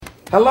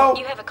Hello?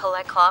 You have a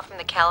collect call from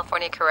the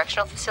California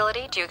Correctional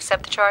Facility. Do you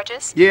accept the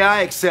charges? Yeah,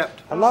 I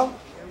accept. Hello?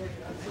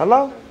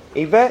 Hello?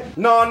 Yvette?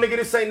 No, nigga,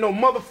 this ain't no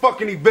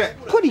motherfucking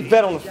Yvette. Put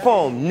Yvette on the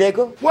phone,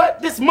 nigga. What?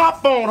 This my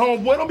phone,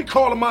 homeboy. Don't be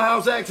calling my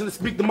house asking to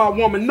speak to my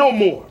woman no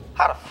more.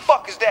 How the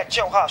fuck is that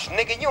your house,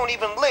 nigga? You don't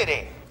even live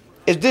there.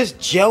 Is this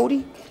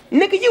Jody?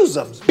 Nigga, you's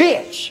a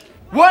bitch.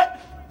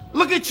 What?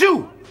 Look at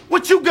you.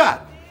 What you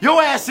got?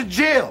 Your ass in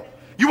jail.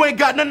 You ain't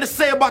got nothing to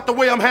say about the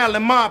way I'm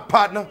handling my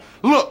partner.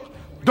 Look,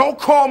 don't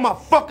call my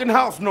fucking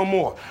house no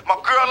more. My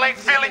girl ain't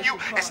feeling you.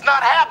 It's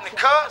not happening,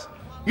 cuz.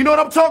 You know what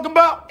I'm talking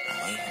about?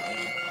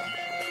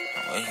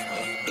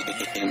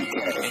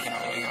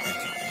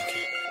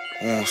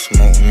 Who won't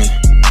smoke me?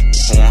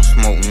 Who won't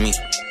smoke me?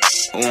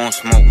 Who won't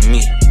smoke me?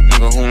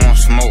 Nigga, who won't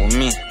smoke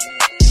me?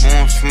 Who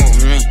won't smoke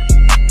me?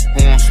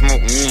 Who won't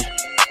smoke me?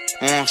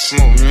 Who won't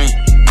smoke me?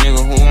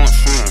 Nigga, who won't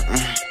smoke me?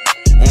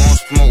 Who won't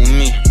smoke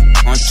me?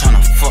 I'm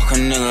tryna fuck a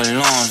nigga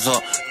lawns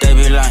up. They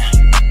be like,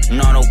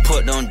 no, don't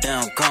put them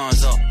damn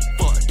guns up.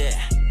 Fuck that.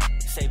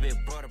 Say big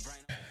brother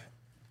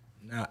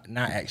brain.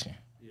 Not action.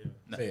 Yeah.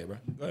 Say it, bro.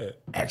 Go ahead.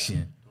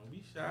 Action. Don't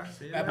be shy.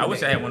 Say it. I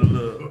wish I had one of the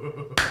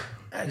little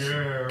action. Yeah,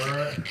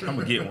 right. I'm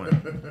gonna get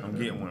one. I'm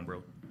getting one,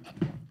 bro.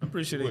 I'm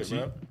pretty sure they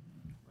cheap.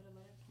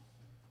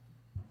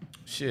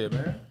 Shit,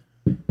 man.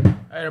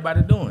 How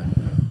everybody doing?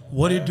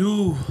 What it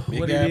do? Big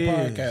What guy it is?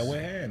 podcast. What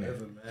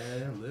happening?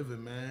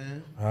 Living,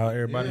 man. How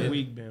everybody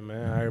week been,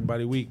 man? How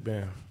everybody week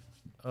been?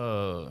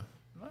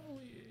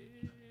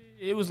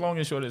 It was long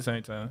and short at the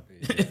same time.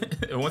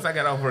 Once I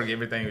got off work,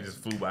 everything just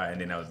flew by,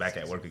 and then I was back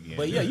at work again.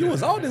 But yeah, you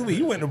was all this week.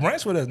 You went to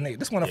brunch with us, Nick.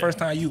 This one of the first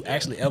time you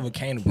actually ever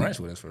came to brunch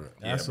with us for real.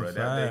 That's bro. a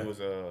That day fact. was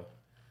That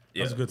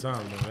was a good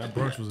time, man. That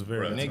brunch was a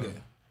very good Nigga.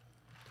 time.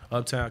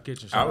 Uptown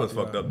Kitchen. I was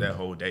fucked up that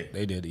whole day.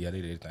 They did their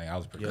thing. I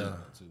was pretty good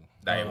too.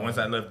 Like once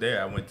I left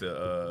there, I went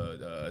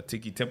to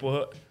Tiki Temple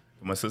Hut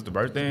for my sister's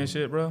birthday and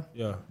shit, bro.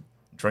 Yeah.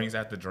 Drinks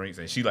after drinks,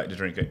 and she liked to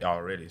drink it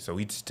already, so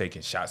we just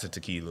taking shots of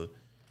tequila.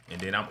 And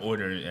then I'm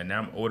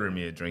ordering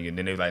me a drink, and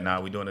then they was like, "Nah,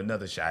 we doing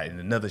another shot and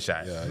another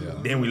shot." Yeah.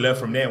 Then we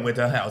left from there and went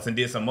to her house and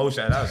did some more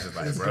shots. I was just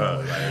like,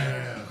 "Bro,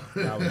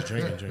 I was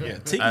drinking. Yeah,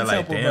 Tiki I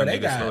like, Temple, damn, bro,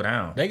 nigga, slow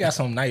down." They got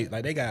some nice,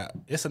 like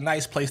it's a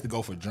nice place to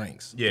go for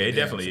drinks. Yeah, it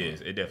definitely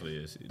is. It definitely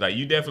is. Like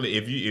you definitely,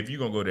 if you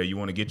gonna go there, you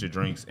want to get your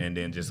drinks and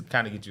then just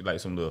kind of get you like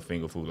some little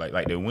finger food.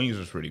 Like the wings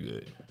was pretty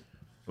good.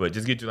 But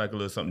just get you like a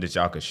little something that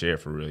y'all could share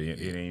for real. It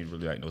ain't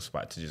really like no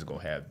spot to just go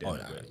have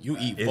dinner. You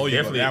eat It's before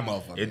you go to definitely, that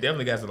motherfucker. it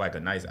definitely got like a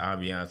nice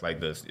ambiance, like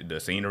the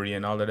scenery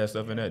and all of that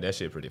stuff in there. That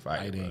shit pretty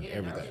fire. Lighting,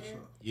 everything.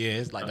 Yeah,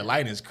 it's like the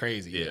lighting is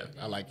crazy. Yeah.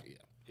 I like it.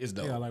 It's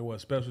dope. Yeah, like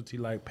what specialty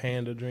like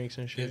panda drinks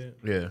and shit.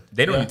 Yeah,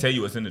 they don't even tell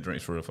you what's in the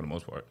drinks for real for the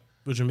most part.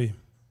 What you mean?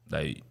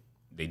 Like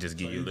they just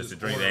give you a list of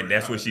drinks, and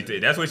that's what she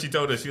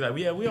told us. She's like,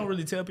 yeah, we don't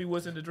really tell people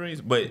what's in the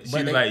drinks, but she's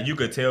like, you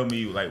could tell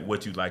me like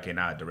what you like, and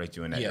I'll direct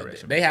you in that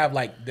direction. They have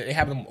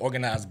them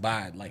organized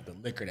by like the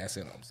liquor that's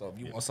in them. So if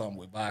you want something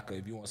with vodka,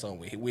 if you want something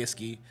with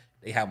whiskey,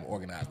 they have them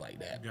organized like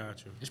that.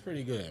 Got you. It's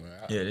pretty good, man.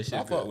 Yeah, this shit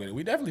I fuck with it.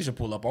 We definitely should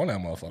pull up on that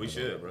motherfucker. We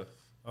should, bro.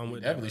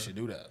 We definitely should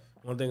do that.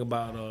 One thing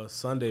about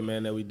Sunday,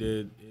 man, that we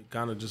did, it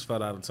kind of just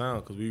felt out of town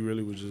because we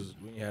really was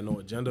we ain't had no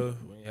agenda,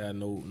 we ain't had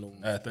no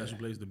special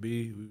place to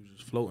be. We was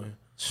just floating.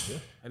 Yeah.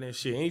 And then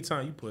shit,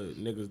 anytime you put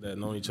niggas that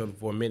know each other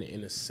for a minute in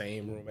the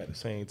same room at the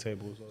same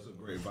table, it's a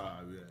great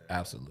vibe. Yeah.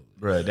 Absolutely,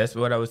 bro. That's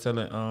what I was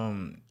telling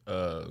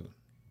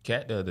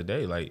Kat the other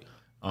day. Like,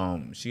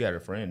 she got a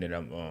friend that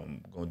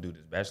I'm gonna do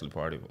this bachelor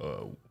party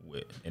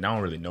with, and I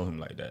don't really know him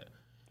like that.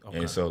 Okay.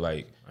 And so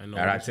like,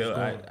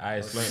 I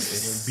explained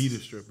it's beat a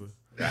stripper.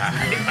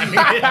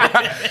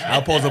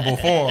 I'm supposed to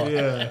perform.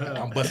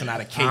 Yeah. I'm busting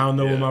out a cake. I don't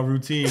know what my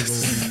routine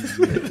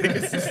gonna be.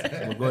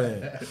 Well, go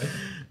ahead.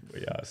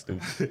 But y'all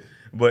stupid.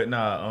 But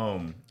nah,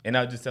 and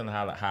I was just telling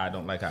how I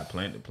don't like how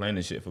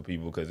planning shit for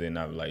people because then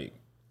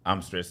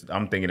I'm stressed.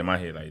 I'm thinking in my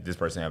head like this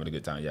person having a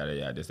good time, yada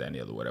yada, this, that, and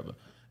the other, whatever.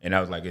 And I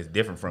was like, it's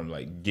different from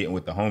like getting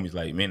with the homies.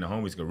 Like, man, the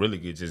homies could really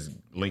just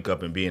link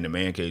up and be in the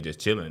man cave just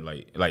chilling.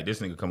 Like this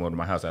nigga come over to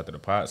my house after the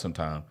pod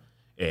sometime,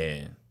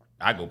 and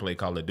I go play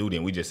Call of Duty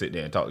and we just sit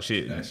there and talk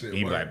shit. And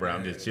he be like, bro,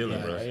 I'm just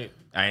chilling, bro. Right.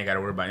 I ain't got to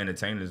worry about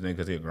entertaining this nigga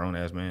because he a grown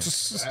ass man.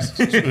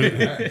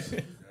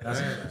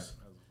 That's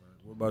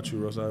what about you,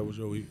 Russ? How was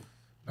your week?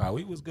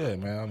 Week was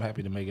good, man. I'm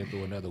happy to make it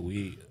through another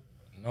week.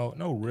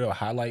 No real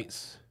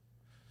highlights,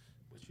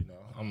 but you know,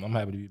 I'm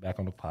happy to be back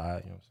on the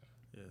pod. You know what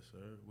I'm saying? Yes, sir.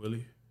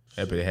 Willie,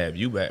 happy to have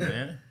you back,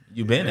 man.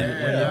 You been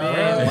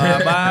at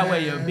it? Bye,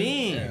 where you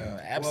been?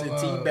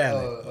 Absentee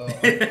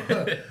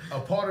ballot. A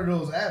part of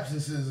those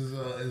absences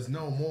is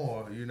no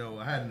more. You know,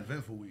 I had an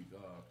eventful week.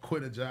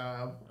 Quit a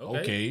job.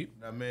 Okay.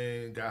 That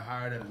man got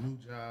hired at a new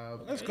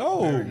job. Let's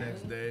go. The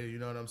next day, you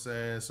know what I'm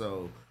saying?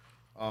 So,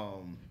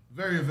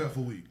 very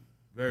eventful week.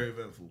 Very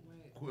eventful.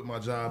 Quit my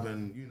job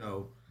in,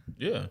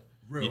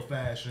 real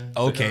fashion.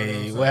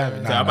 Okay. You know what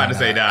I'm I'm about to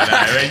say, nah,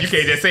 man. You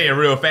can't just say in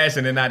real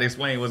fashion and not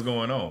explain what's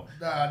going on.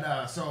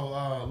 Nah. So,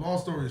 long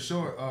story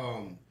short,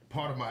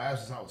 part of my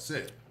absence, I was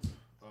sick.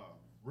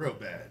 Real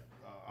bad.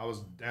 I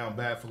was down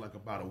bad for like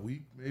about a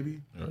week,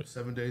 maybe.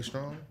 7 days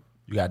strong.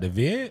 You got the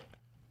vid?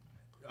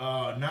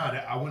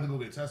 I went to go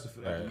get tested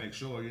for that to make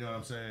sure, you know what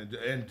I'm saying,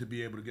 and to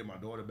be able to get my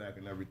daughter back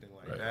and everything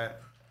like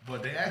that.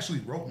 But they actually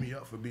wrote me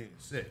up for being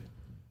sick.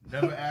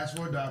 Never asked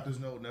for a doctor's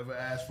note. Never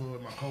asked for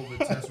my COVID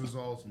test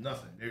results.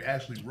 Nothing. They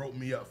actually wrote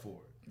me up for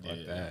it.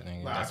 Like that,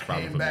 nigga. Like, That's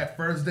I came back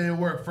first day of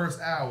work, first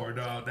hour,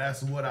 dog.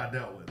 That's what I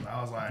dealt with.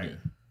 I was like,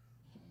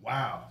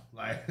 wow.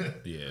 Like,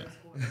 Yeah.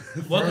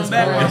 Welcome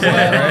back. Go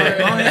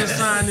ahead and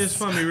sign this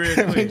for me real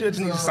quick. Just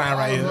need to sign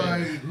right here.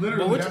 Like,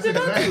 literally, that's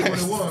exactly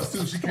what it was,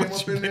 too. She came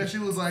up in there. She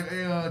was like,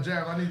 hey,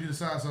 Jav, I need you to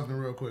sign something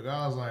real quick.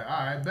 I was like,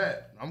 all right,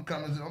 bet. I'm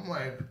coming. I'm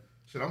like,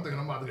 shit, I'm thinking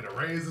I'm about to get a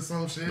raise or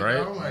some shit. Right.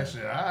 I'm like,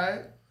 shit, all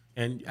right.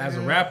 And as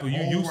a rapper,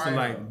 you used to right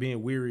like up.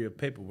 being weary of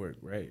paperwork,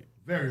 right?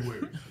 Very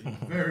weird.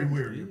 Very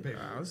weird.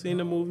 I've seen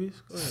the movies.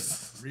 Go ahead.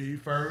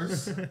 Read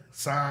first,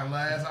 sign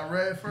last. I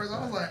read first.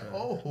 I was like,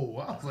 oh.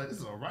 I was like, this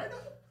is a write-up?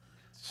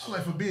 I was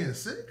like, for being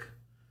sick?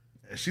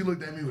 And she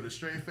looked at me with a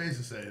straight face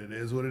and said, it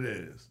is what it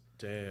is.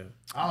 Damn.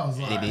 I was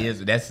like, It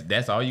is.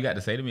 That's all you got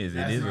to say to me is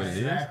it is what it is.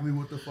 exactly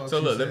what the fuck So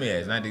she look, let me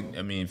said. ask.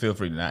 I mean, feel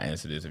free to not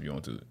answer this if you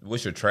want to.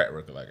 What's your track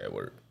record like at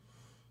work?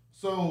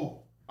 So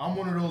I'm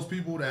one of those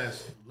people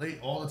that's late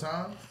all the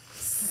time.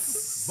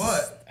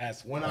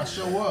 But when I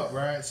show up,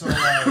 right? So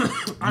like,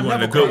 You one of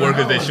the good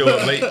workers that show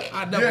up late.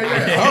 I'm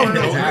one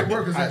of those good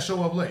workers that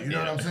show up late. You know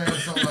what I'm saying?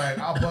 So like,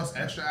 I'll bust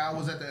extra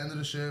hours at the end of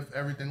the shift,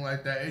 everything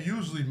like that. It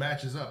usually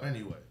matches up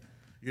anyway.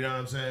 You know what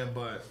I'm saying?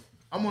 But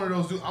I'm one of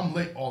those dudes. I'm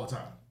late all the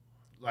time.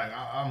 Like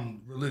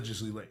I'm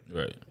religiously late.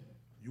 Right.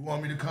 You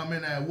want me to come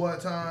in at what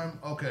time?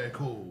 Okay,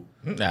 cool.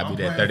 I'll be I'm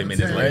there playing 30 for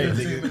minutes 10, late.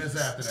 15 minutes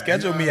after that.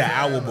 Schedule You know me what an I'm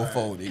hour saying?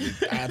 before,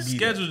 nigga. I be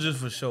Schedule just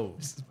for show.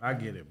 I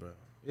get it, bro.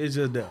 It's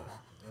just that.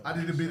 I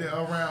need to be there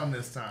around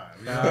this time.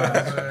 You know what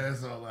I'm saying?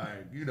 So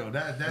like, you know,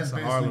 that's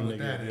basically Harlem what nigga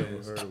that never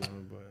is. heard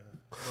one,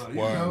 but You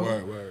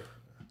know,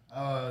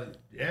 word.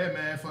 yeah,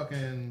 man,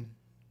 fucking,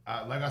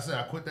 like I said,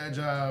 I quit that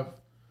job.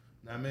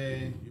 Know what I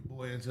mean, your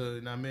boy into,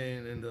 know what I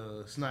mean, in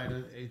the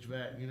Snyder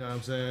HVAC, you know what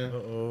I'm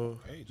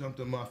saying? Jumped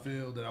in my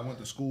field that I went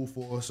to school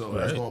for, so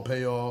that's gonna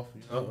pay off.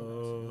 You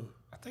know?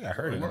 I think I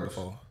heard it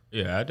before.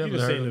 Yeah, I definitely You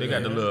heard seen they the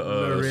got the van.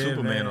 little The red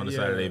Superman van, on the yeah.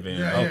 side of their van.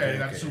 Yeah, you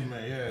got the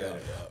Superman,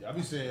 yeah. I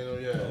be seeing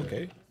him, yeah.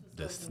 Okay.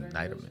 The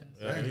Snyderman.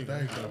 Thank you,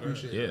 I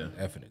appreciate it. Yeah.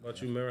 Definitely.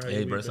 What you remember? How Hey,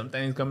 you bro, week some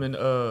been? things come in, some,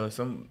 you know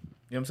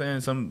what I'm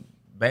saying? Some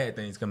bad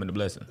things come into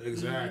blessing.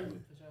 Exactly.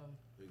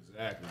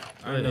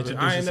 I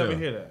ain't never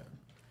hear that.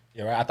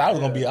 Yeah, right. I thought it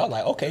was gonna be. I was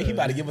like, okay, he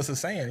about to give us a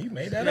saying. You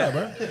made that up,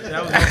 bro.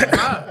 That was off the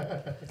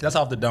top. That's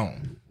off the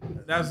dome.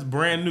 That's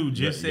brand new.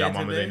 Just said Y'all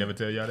mamas today. ain't never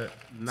tell y'all that?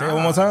 Say it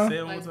one more time. Say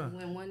it one Like more time.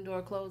 when one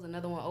door closed,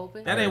 another one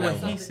opened. That ain't what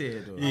he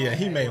said though. Yeah,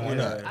 he made one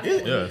up.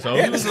 Yeah, so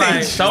He was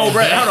like, so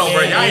bro, hold on,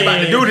 bro, y'all ain't about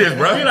to do this,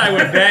 bro. He like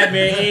when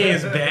Batman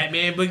ends,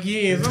 Batman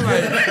begins. I'm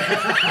like,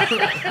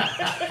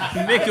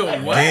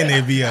 nigga, what? Then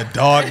it be a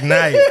dark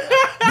night.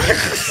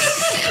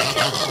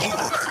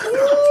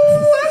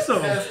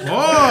 That's a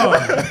bar.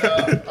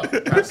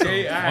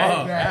 Okay,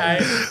 all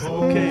right.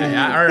 Okay, hey,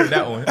 I earned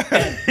that one.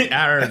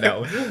 I earned that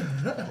one.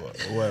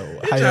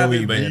 Well, how your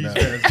week been? Go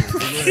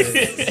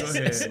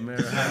ahead, man.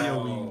 How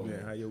your week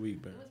been? How your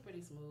week been? It was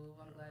pretty smooth.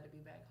 I'm glad to be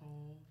back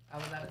home. I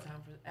was out of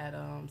town at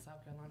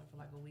South Carolina for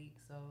like a week,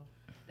 so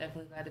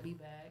definitely glad to be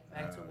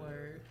back to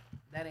work.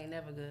 That ain't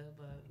never good,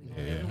 but we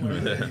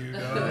gonna get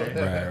to work.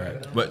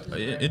 Right. But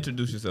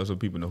introduce yourself so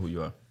people know who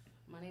you are.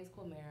 My name's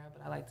Quamara,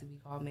 but I like to be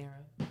called Mara.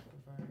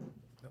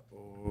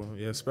 Oh,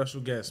 yeah,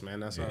 special guest, man.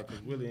 That's all. Cause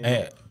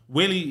Hey.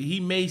 Willie, he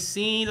may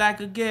seem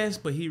like a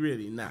guest, but he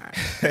really not.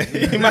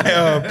 He might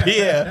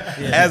appear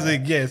as a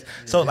guest.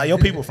 So, like, your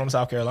people from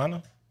South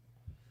Carolina?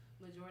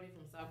 Majority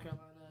from South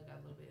Carolina, got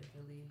a little bit of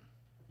Philly.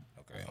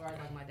 Okay. As far as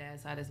like my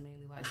dad's side is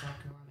mainly like South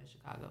Carolina and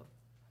Chicago.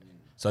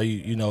 So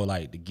you know,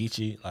 like the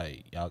Geechee,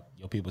 like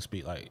your people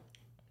speak like.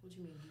 What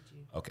you mean,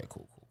 Geechee? Okay,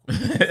 cool.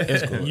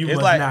 It's cool. You it's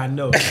must like, not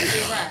know.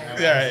 Right.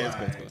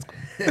 Yeah,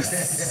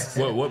 it's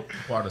cool. What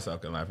part of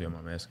South Carolina, if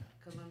I'm asking?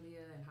 Columbia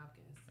and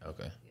Hopkins.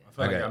 Okay. I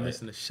feel like I'm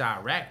missing the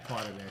Chirac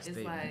part of that It's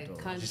statement. like though.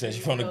 country. She said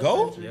she from the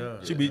Go? Yeah.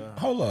 She be.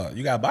 Hold up,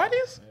 you got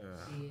bodies?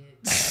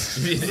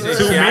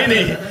 Too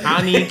many. I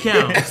don't even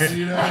count.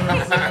 You know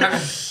what I'm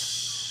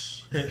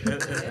saying? It's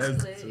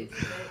split,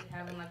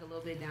 having like a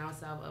little bit down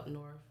south, up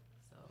north.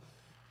 So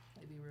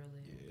it'd be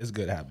really. It's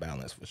good to have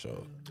balance for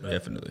sure.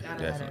 Definitely. Gotta have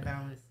that Definitely.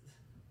 balance.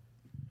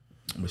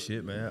 But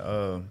shit, man.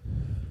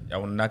 Y'all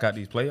want to knock out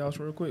these playoffs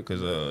real quick?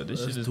 Because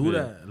this shit has do been,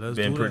 that. Let's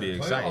been do pretty that.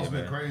 exciting, Playoffs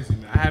been man. crazy,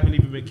 man. I haven't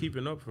even been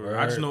keeping up for it.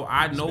 I just Right. know.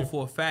 I know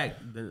for a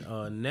fact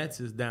the Nets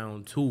is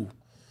down 2.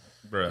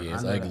 Bro, Yeah,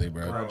 it's I know ugly, that.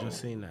 bro. I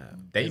just seen that.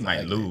 they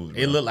might lose.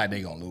 It bro. look like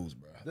they gonna lose,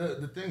 bro.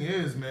 The thing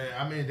is, man,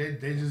 I mean,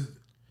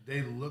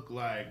 they look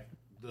like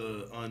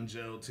the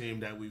ungelled team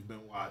that we've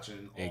been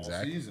watching all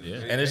Exactly. season. Yeah.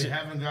 They, And it's- they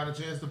haven't got a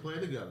chance to play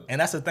together. And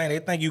that's the thing. They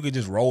think you could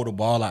just roll the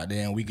ball out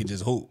there and we could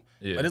just hoop.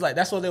 Yeah. But it's like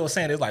that's what they were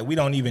saying. It's like we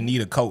don't even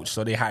need a coach,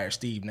 so they hire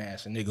Steve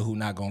Nash, a nigga who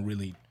not gonna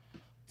really, you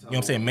know what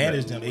I'm saying,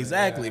 manage them.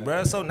 Exactly,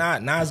 bro. So now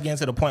it's getting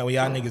to the point where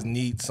y'all niggas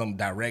need some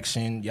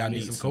direction. Y'all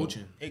need some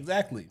coaching.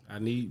 Exactly. I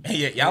need.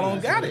 Yeah, y'all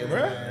don't got it,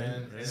 bro.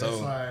 And So-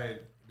 it's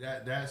like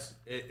that's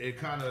it.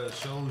 Kind of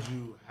shows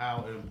you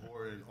how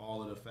important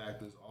all of the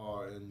factors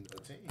are in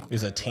a team.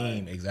 It's a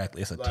team,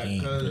 exactly. It's a team.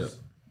 Because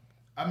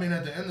I mean,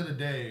 at the end of the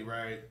day,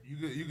 right?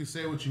 You can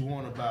say what you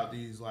want about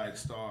these like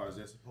stars.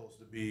 They're supposed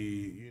to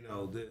be, you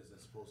know, this. They're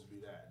supposed to be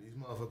that. These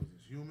motherfuckers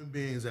is human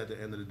beings. At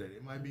the end of the day,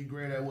 they might be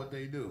great at what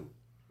they do,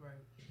 Right.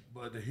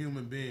 but the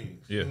human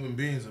beings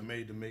are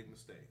made to make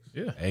mistakes.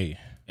 Yeah. Hey,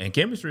 And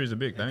chemistry is a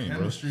big thing, bro.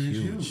 Chemistry is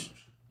huge.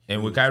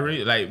 And with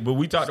Kyrie, like, but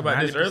we talked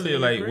about this 90% earlier,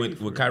 like agree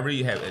with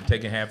Kyrie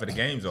taking half of the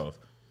games off,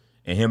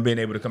 and him being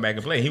able to come back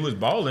and play. He was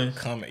balling,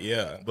 coming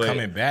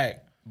But-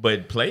 back.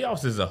 but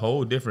playoffs is a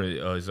whole different.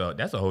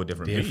 That's a whole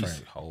different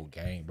beast. Whole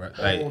game, bro.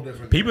 Like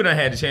different people done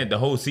had the chance the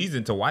whole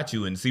season to watch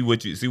you and see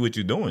what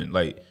you're doing.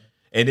 Like,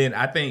 and then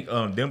I think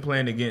them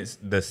playing against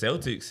the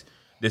Celtics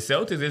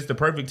is the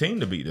perfect team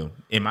to beat them,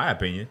 in my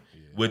opinion.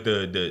 With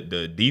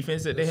the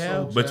defense that they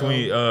have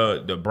between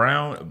the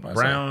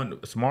Brown,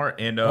 Smart,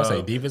 and I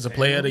say defensive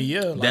player of the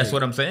year. that's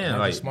what I'm saying.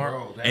 Like, Smart.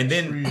 Bro, that and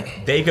then trio.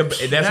 they could.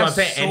 That's what I'm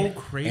saying. So And,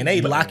 crazy. and they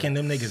locking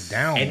them niggas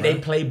down. and bro. they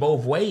play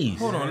both ways.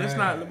 Hold on, let's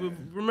not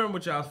remember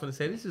what y'all was finna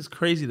say. This is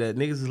crazy that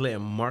niggas is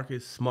letting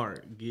Marcus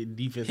Smart get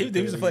defensive. He was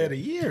defensive player of the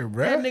year,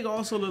 bro. That nigga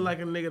also look like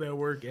a nigga that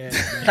work at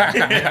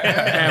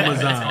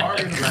Amazon. Like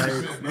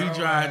he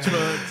drive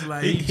trucks.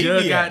 Like he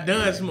just be got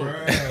done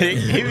smoking.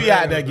 he be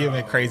out there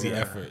giving crazy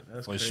effort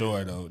for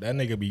sure though. That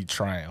nigga be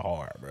trying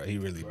hard, bro. He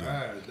really do.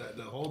 Right.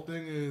 The whole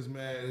thing is,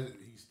 man,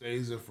 he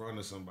stays in front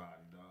of somebody,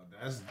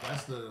 dog.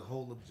 That's the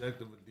whole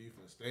objective of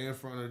defense. Stay in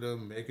front of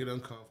them, make it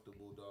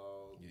uncomfortable,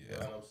 dog. You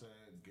know what I'm saying?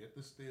 Get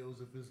the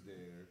steals if it's there.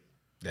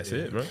 That's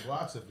it, bro.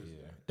 Blocks if it's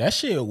there. That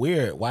shit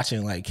weird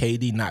watching like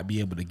KD not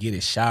be able to get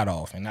his shot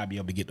off and not be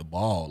able to get the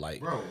ball.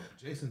 Like, Bro,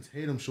 Jason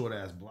Tatum short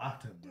ass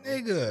blocked him, bro.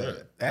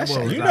 nigga, that shit,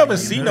 was you like, never he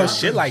seen knocked no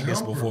shit his like this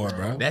jumper, before, bro.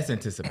 bro. That's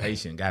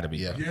anticipation. Got to be.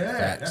 Yeah. Yeah,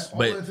 Facts. that's all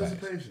But-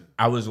 anticipation.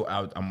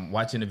 I'm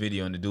watching the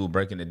video and the dude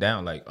breaking it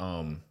down like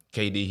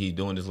KD, he's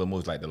doing this little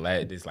moves like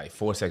there's like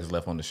 4 seconds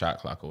left on the shot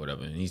clock or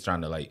whatever, and he's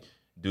trying to like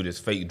do this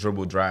fake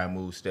dribble drive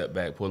move, step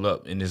back, pull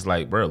up, and it's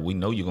like, bro, we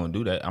know you're gonna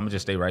do that. I'm gonna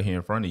just stay right here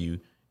in front of you,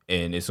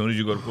 and as soon as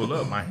you go to pull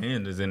up, my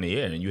hand is in the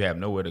air and you have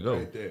nowhere to go.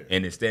 Right there.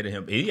 And instead of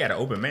him, he had an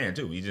open man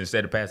too. He just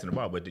instead of passing the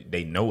ball, but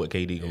they know what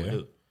KD gonna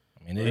do.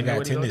 I mean, they know got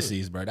what he gonna do.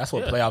 tendencies, bro. That's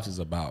what playoffs is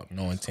about,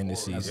 knowing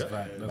tendencies,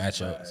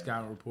 matchup.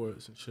 Scouting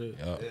reports and shit.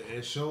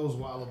 It shows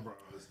why LeBron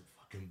is the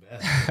fucking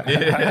best.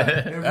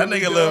 That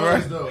nigga little, bro.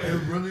 though. It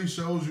really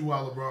shows you why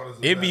LeBron is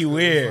the It best. be 'Cause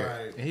weird. it's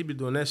like, And he be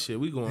doing that shit.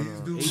 We going these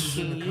on dudes is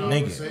in 18 the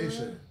years.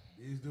 conversation.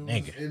 These dudes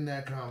Nigga. is in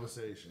that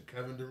conversation.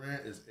 Kevin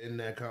Durant is in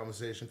that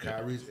conversation.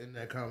 Kyrie's in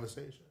that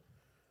conversation.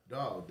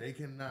 Dog, they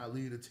cannot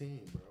lead a team,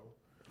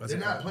 bro. They're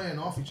not playing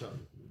off each other.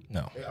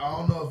 No, I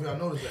don't know if y'all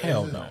noticed that.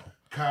 Hell It's just no.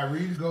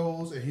 Kyrie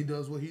goes and he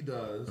does what he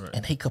does.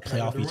 and they could play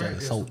Kevin off each Durant other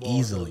gets so the ball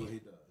and does what easily. he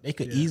does. They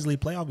could easily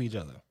play off each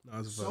other.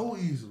 So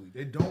easily.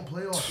 They don't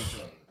play off each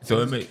other. So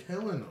it It's make-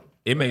 killing them.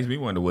 It makes me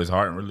wonder, was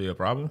Harden really a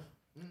problem?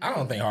 I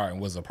don't think Harden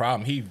was a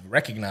problem. He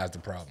recognized the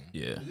problem.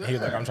 Yeah. He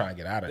was like, I'm trying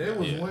to get out of They there.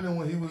 was winning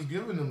when he was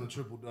giving them the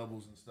triple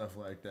doubles and stuff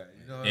like that.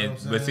 You know what I'm And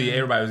saying? but see,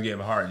 everybody was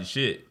giving Harden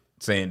shit,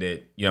 saying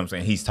that, you know what I'm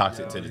saying, he's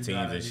toxic to the You teams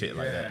gotta and shit be-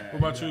 like yeah. that. What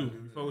about you?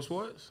 Focus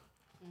sports?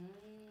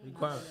 You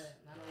quiet.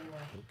 Not anymore.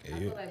 I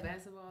feel like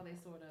basketball, they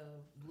sort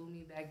of blew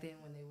me back then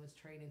when they was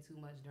trading too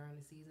much during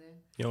the season.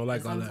 You don't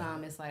like all that?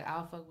 Sometimes it's like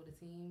I'll fuck with a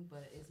team,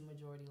 but it's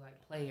majority like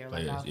player.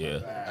 Players, I'll fuck yeah.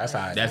 with- That's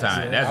how. That's how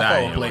I I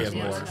follow am. players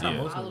Yeah, more. once I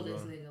Yeah. follow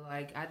this nigga,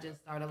 like I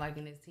just started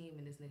liking this team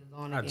and this nigga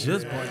going. I against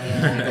just me. bought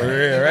For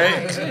real,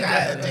 right?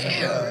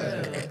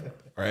 Yeah.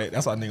 Right.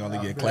 That's why nigga only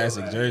get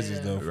classic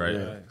jerseys though. For Right.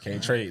 real.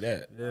 Can't trade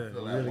that. Yeah,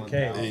 you really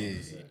can't.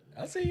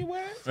 I see you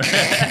wearing.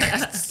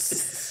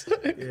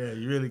 Yeah,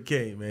 you really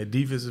can't, man.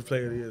 Defensive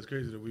player of the year is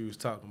crazy that we was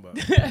talking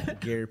about.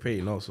 Gary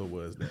Payton also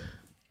was that.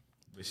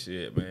 But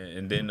shit, man.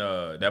 And then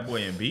that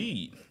boy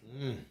Embiid.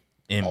 Oh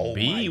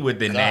Embiid with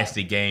the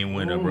nasty game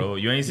winner, bro.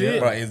 You ain't see it?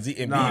 Bro,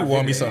 and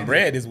won me some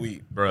bread this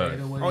week. Bro.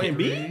 Oh,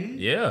 Embiid?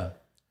 Yeah.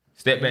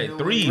 Step back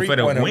three for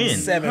the Three-pointer, win.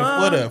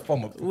 7-footer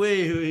from a,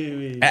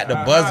 Wait. at the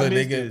I buzzer,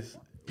 missed nigga. this.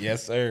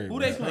 Yes, sir. Who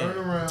they playing? Turn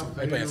around.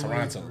 They playing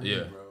Toronto.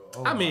 Yeah.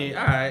 I mean,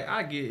 all right,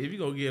 I get if you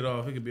gonna get it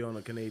off, it could be on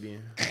a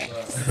Canadian.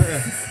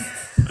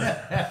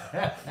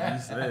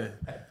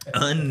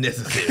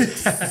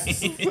 Unnecessary.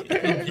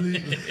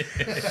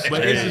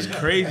 But it's just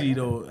crazy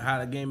though how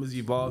the game has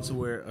evolved to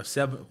where a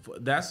 7.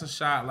 That's a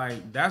shot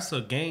like that's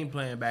a game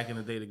plan back in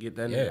the day to get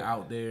that nigga Yeah.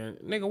 out there.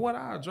 Nigga, what?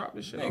 I'll drop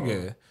this shit.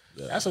 Nigga.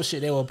 That's some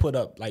shit they would put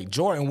up. Like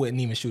Jordan wouldn't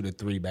even shoot a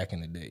 3 back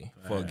in the day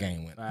for a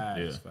game win.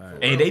 Facts.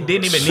 And they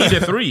didn't even need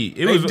a 3.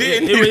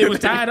 It was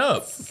tied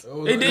up.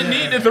 They didn't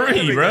need the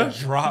 3, bro.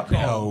 Drop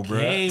no, bro.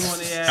 Game on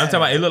the ass. I'm talking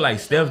about, it looked like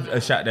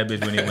Steph shot that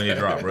bitch when he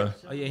dropped, bro.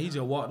 Oh yeah, he just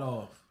walked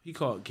off. He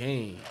called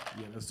game.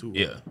 Yeah, that's too.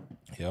 Yeah.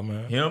 Yeah,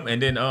 man. Him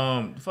and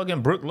then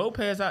fucking Brooke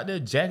Lopez out there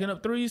jacking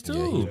up threes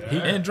too.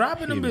 And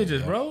dropping them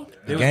bitches, bro.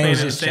 They was games playing in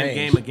the just same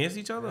changed. game against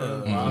each other.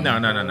 No.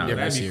 That'd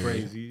be series.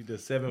 crazy. The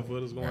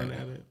 7-footers going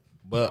at it.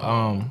 But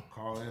Carl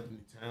Anthony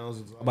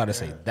Towns. I'm about to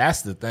say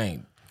that's the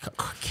thing.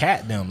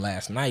 cat them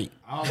last night.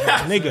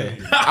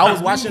 Nigga, I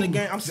was watching the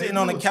game. I'm sitting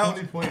on the couch.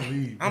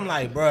 I'm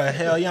like, bro,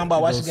 hell yeah, I'm about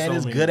to watch the game.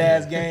 This good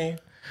ass game.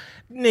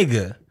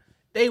 Nigga,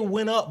 they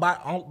went up by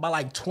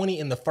like 20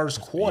 in the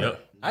first quarter.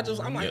 Yep.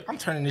 I'm like, I'm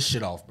turning this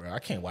shit off, bro. I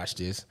can't watch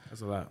this.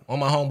 That's a lot.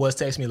 One of my homeboys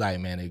text me like,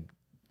 man, they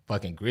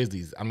fucking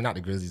Grizzlies. I mean, not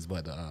the Grizzlies,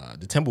 but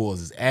the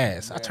Timberwolves is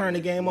ass. I turned the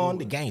game on.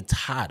 The game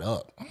tied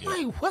up. I'm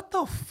like, what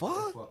the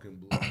fuck?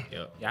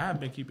 Yep. Yeah, I haven't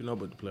been keeping up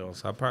with the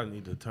playoffs. I probably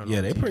need to turn. Yeah,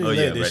 on they the pretty Oh lit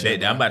yeah, this bro.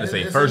 shit. I'm about to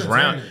say It's first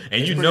round, entertaining.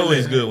 and It's you pretty know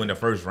it's lit. good when the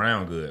first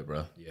round good,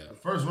 bro. Yeah. The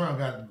first round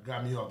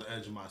got me off the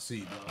edge of my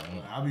seat, dog.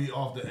 I'll be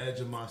off the edge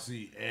of my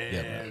seat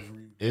every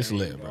It's game,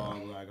 lit, bro.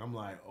 dog. Like I'm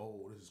like,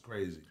 oh, this is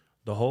crazy.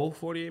 The whole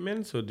 48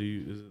 minutes, or do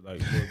you? Is it like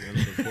towards the end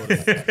of the quarter?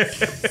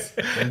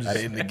 At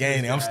the end of the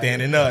game, I'm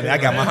standing up.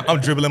 I'm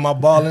dribbling my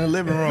ball in the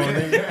living room.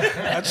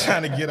 Nigga. I'm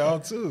trying to get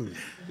off too.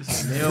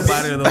 Nail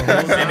body of the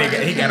whole And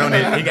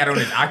time. he got on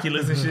his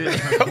Oculus and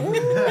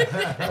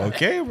shit.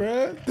 Okay,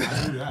 bro.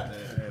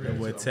 That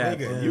boy tap.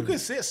 Nigga, you can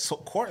sit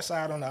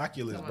courtside on the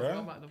Oculus, I'm bro.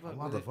 about to fuck I'm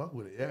with about to it. fuck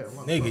with it. Yeah,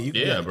 Nigga, you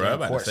Yeah, can bro. I'm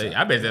about to say. courtside.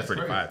 I bet that's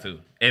pretty fire too.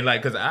 And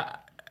like, cause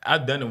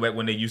I've done it back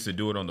when they used to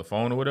do it on the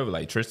phone or whatever.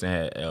 Like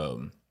Tristan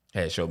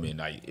had showed me,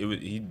 like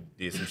he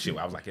did some shit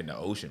where I was like in the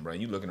ocean, bro.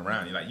 You looking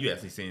around, you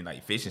actually seeing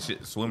like fish and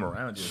shit swim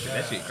around you.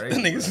 That shit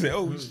crazy. Nigga said,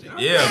 oh shit.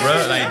 Yeah,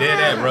 bro. Like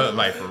that, bro.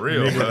 Like for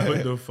real, Nigga, bro.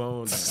 put the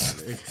phone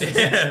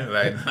down.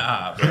 Like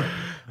nah, bro.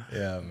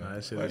 Yeah, man.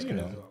 That shit But, is you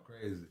know,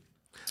 crazy.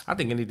 I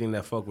think anything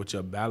that fuck with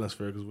your balance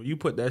for, because when you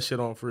put that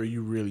shit on for,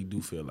 you really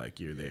do feel like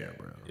you're there,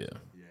 bro. Yeah.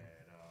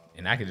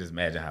 And I can just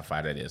imagine how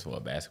fire that is for a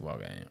basketball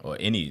game or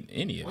any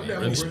event. We'll Really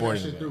bring that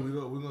sporting shit event.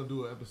 through. We're gonna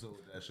do an episode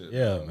with that shit.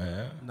 yeah,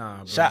 man. Nah,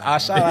 bro. Shout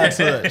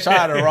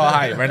out to Raw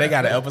Hype, man. They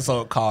got an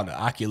episode called the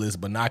Oculus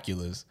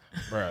Binoculars,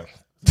 bro.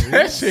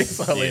 That shit's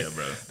so Yeah, lit.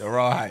 bro. The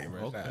Raw Hype,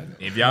 bro. Shout out.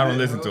 If y'all don't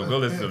listen to it, go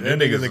listen to them. Them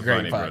Them niggas niggas is a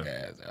great funny, bro.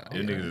 podcast.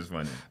 Them niggas is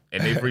funny.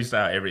 And they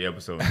freestyle every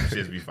episode. Them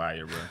shits be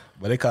fire, bro.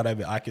 But they call that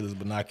bit Oculus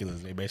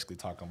Binoculars. They basically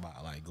talking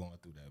about like going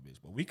through that bitch.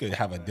 But we could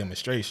have a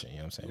demonstration, you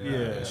know what I'm saying? We could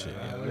do that shit,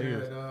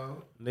 yeah.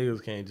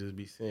 Niggas can't just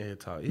be sitting here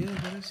talking. Yeah,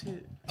 but that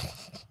shit.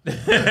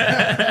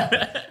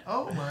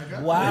 Oh my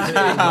god.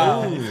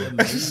 Wow.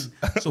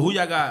 So who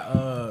y'all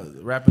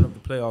got wrapping up the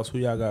playoffs? Who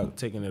y'all got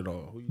taking it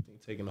all? Who you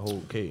think taking the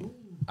whole cake?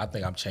 I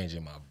think I'm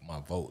changing my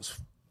votes.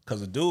 Cause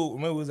the dude,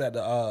 remember, we was at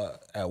the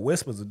at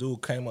Whispers. The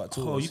dude came up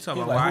to us. Oh, you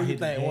talking He was about like, why I who you hit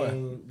the think won?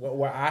 game?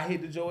 Where I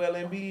hit the Joel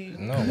Embiid?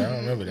 No, man, I don't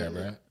remember that,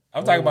 bro.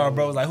 I'm talking about,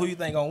 bro. Was like, who you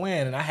think gonna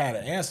win? And I had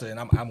an answer, and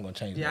I'm gonna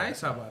change. Yeah, I it. ain't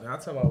talking about that. I'm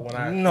talking about when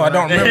I. No, I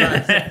don't remember.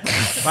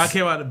 When I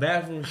came out the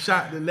bathroom,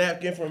 shot the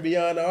napkin from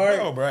beyond the arc.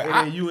 No, bro, And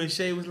then you and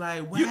Shay was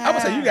like, wow. I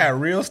would say you got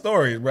real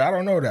stories, bro. I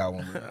don't know that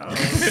one, bro.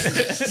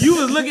 You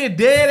was looking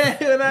dead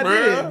at it when I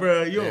Bruh. did,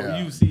 bro. You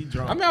Yeah. you see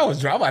drunk. I mean, I was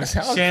drunk. I was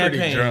pretty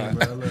Champagne, drunk.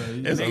 bro. Look,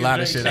 There's a niggas lot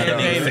of drink shit I don't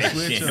champagne know. and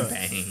switch up.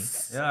 Champagne.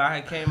 Yeah,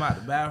 I came out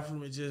the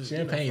bathroom and just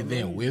Champagne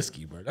then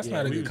whiskey, bro. That's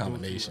not a good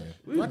combination.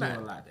 We was doing a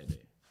lot that day.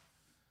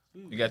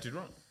 You got you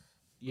drunk?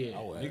 Yeah,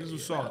 niggas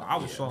was sauce. I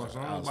was sauce.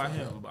 I don't know about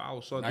him, but I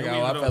was sauce. I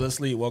fell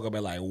asleep, woke up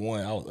at like 1.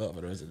 I was up for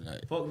the rest of the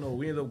night. Fuck no,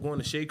 we ended up going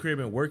to Shea Crib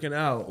and working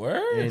out.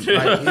 Word? And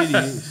like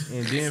idiots.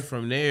 And then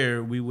from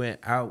there, we went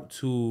out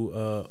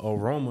to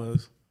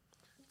Aromas.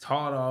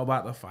 Taught all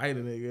about the fight,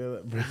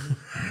 nigga.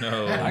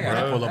 No, I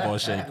gotta bro. pull up on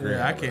Shea Crib.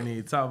 Yeah, I can't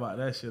even talk about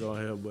that shit on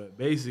here. But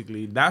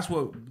basically, that's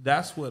what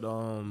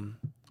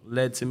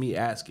led to me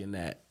asking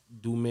that.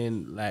 Do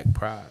men lack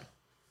pride?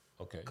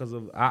 Okay. Because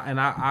of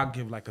I'll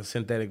give like a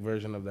synthetic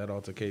version of that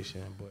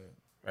altercation. But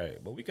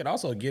Right, but we could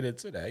also get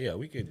into that. Yeah,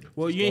 we could.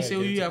 well, just you go ain't ahead say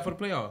and who get you into got for the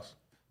playoffs.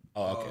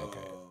 Oh,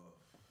 okay.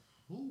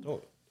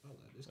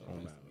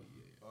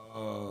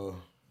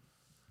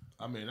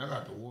 I mean, I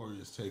got the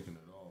Warriors taking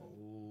it all.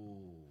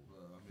 But,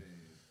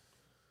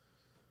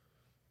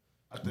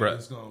 I think Bruh.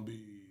 it's gonna be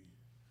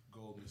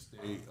Golden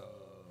State.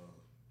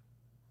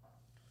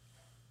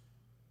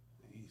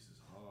 The East is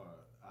hard.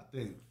 I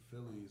think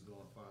Philly's gonna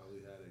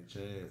finally have a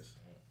chance.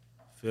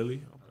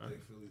 Philly. I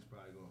think Philly's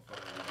probably gonna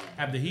finally get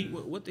Have the Heat?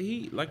 What the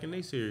Heat? Like in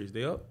their series,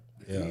 they up.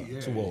 Yeah, Yeah,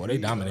 2-0. They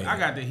dominating. I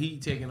got the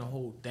Heat taking the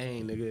whole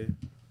thing, nigga.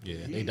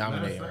 Yeah, they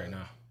dominating right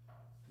now.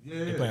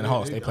 Yeah, They playing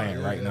host. They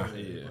playing right now.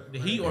 The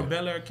Heat or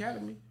Bel Air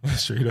Academy.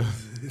 Straight up.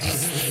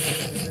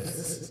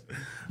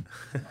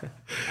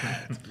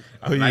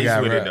 I'm Who you nice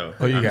got, with bro? it though.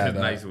 Who you I'm got, just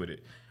dog? nice with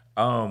it.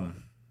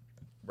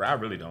 Bro, I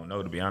really don't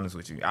know, to be honest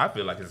with you. I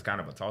feel like it's kind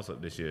of a toss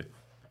up this year.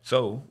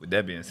 So with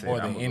that being said, More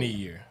than I'm gonna any go-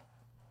 year.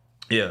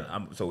 Yeah.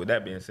 So with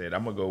that being said,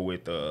 I'm gonna go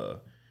with the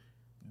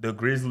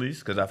Grizzlies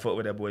because I fuck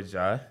with that boy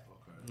Jai.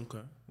 Okay.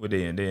 With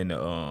then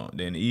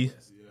the E,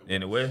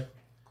 then the West.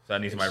 So I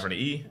need somebody from the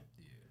E.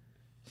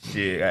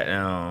 Shit,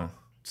 goddamn.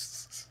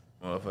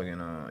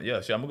 Motherfucking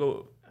yeah. Shit, I'm gonna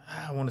go.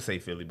 I want to say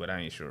Philly, but I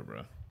ain't sure,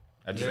 bro.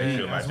 I just ain't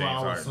sure about That's James why it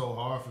was Harden. so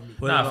hard for me.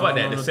 Nah, fuck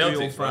that. on The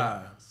Celtics, bro.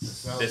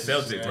 305. The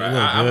Celtics, bro. They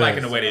look I'm good.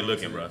 liking the way they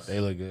looking, bro. They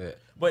look good.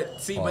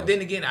 But see, but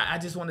then again, I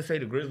just want to say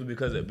the Grizzlies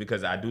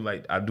because I do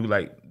like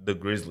the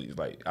Grizzlies.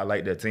 Like I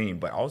like that team,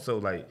 but also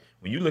like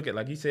when you look at,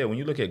 like he said, when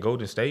you look at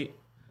Golden State,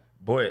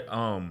 boy,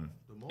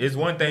 It's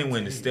one thing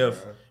when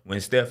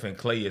Steph and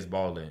Clay is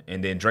balling,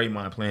 and then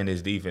Draymond playing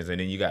his defense, and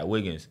then you got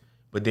Wiggins.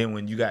 But then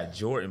when you got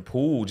Jordan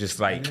Poole, just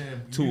like you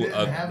didn't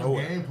have a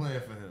game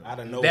plan for him. I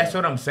don't know. That's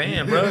what I'm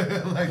saying, bro.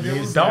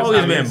 His dog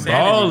has been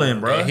balling,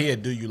 bro. He'll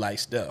do you like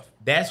Steph.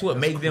 That's what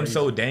makes them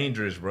so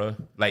dangerous, bro.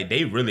 Like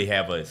they really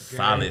have a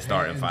solid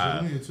starting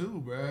five. Jr.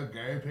 too, bro.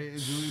 Gary Payton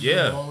Jr.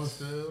 Yeah.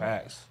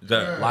 Facts.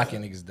 The-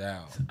 Locking niggas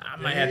down. I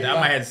might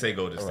have to say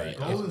Golden State.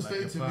 Golden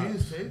State to me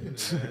is taking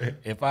it,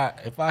 man.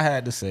 If I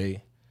had to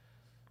say,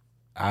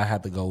 I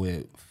have to go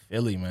with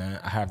Philly, man.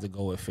 I have to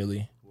go with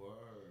Philly.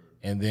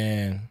 And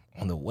then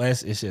on the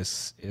West,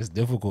 it's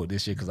difficult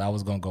this year because I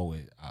was gonna go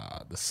with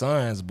the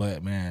Suns,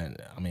 but man,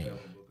 I mean,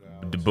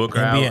 The Booker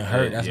him out. being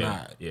hurt, that's yeah,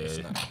 not. Yeah, That's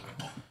not.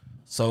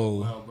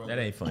 So that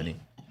ain't funny.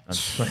 I'm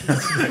just playing.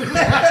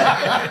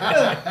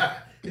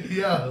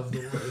 Yeah.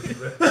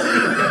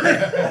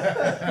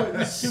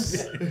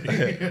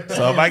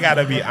 So if I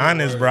gotta be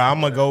honest, bro,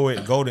 I'm gonna go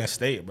with Golden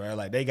State, bro.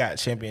 Like they got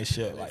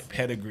championship like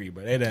pedigree,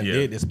 but they done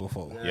did this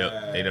before.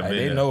 Yep, they done Like, been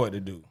they there. know what to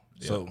do.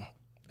 So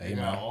They hey,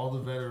 got man. all the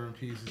veteran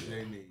pieces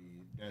they need.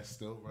 That's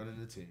still running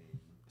the team.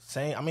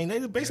 Same. I mean, they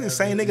basically the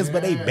same niggas,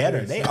 but they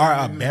better. They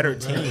are a better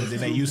team than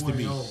they used to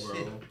be. 2.0, bro.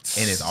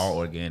 And it's all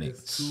organic.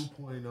 It's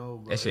 2.0,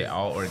 bro. That shit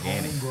all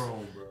organic.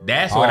 Homegrown, bro.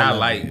 That's what All I of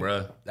like, it.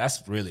 bro.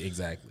 That's really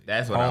exactly.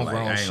 That's what I like.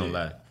 Homegrown I ain't gonna shit.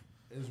 lie.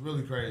 It's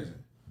really crazy.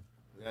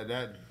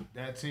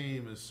 That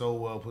team is so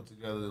well put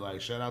together.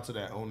 Like, shout out to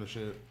that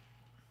ownership.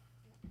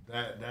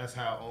 That's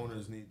how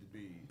owners need to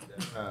be.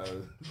 That's how,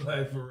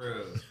 like, for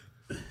real.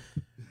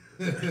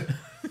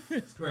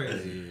 It's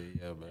crazy.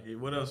 Yeah, man. Hey,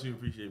 what else you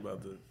appreciate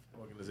about the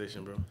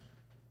organization, bro?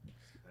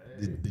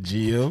 The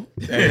GM.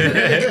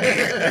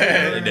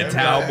 The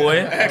towel boy.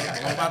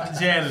 I'm about the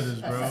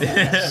janitors, bro.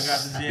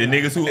 The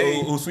niggas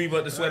who sweep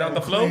up the sweat off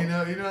the floor. You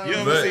know, You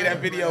ever see that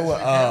video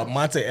where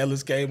Monte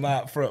Ellis came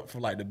out from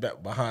like the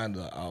back behind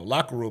the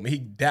locker room and he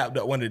dapped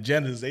up one of the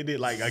janitors? They did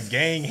like a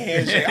gang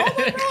handshake. I was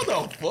like, bro,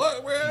 what the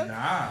fuck, bro?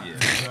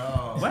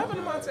 Nah. What happened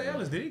to Monte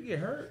Ellis? Did he get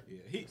hurt?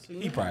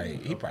 He probably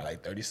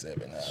like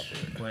 37 now.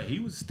 Well, he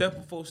was step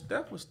before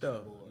step with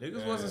stuff.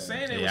 Niggas wasn't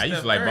saying it. Yeah, I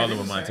used to like balling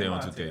with Monte on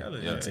 2K.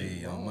 Ellis.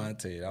 Yeah.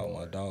 Monte, that was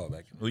my dog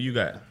back Who you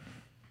got?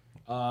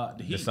 The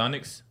The Heat.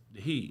 Sonics?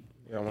 The Heat.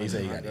 Yeah, He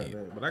said he got the Heat.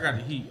 But I got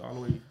the Heat all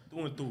the way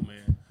through and through,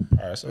 man.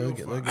 All right, so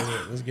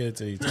let's get it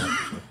to you.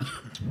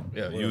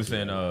 Yeah, you was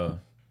saying,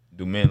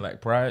 do men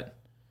like pride?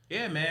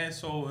 Yeah, man.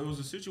 So it was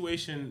a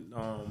situation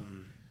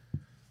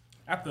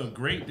after a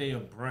great day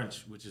of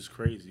brunch, which is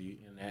crazy.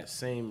 In that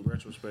same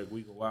retrospect,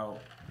 we go out,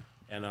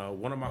 and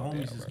one of my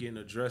homies is getting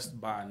addressed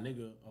by a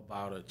nigga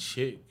about a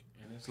chick,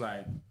 and it's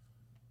like,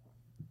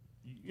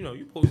 you know,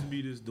 you're supposed to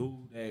be this dude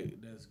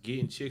that's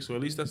getting chicks, or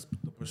at least that's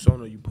the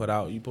persona you put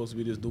out. You're supposed to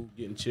be this dude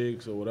getting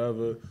chicks or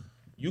whatever.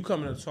 You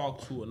coming to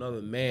talk to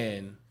another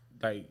man,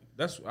 like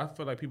I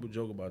feel like people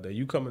joke about that.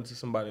 You coming to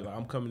somebody like,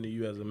 I'm coming to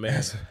you as a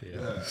man.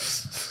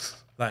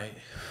 Like,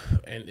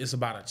 and it's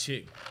about a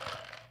chick.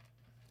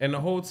 And the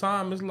whole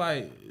time it's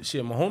like,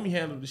 shit, my homie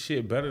handled the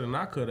shit better than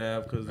I could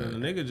have, because then the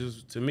nigga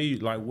just, to me,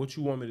 like, what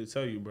you want me to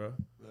tell you, bro?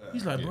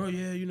 He's like, bro,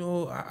 yeah, you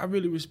know, I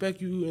really respect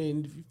you,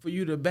 and for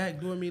you to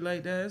backdoor me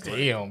like that, it's like,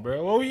 Damn,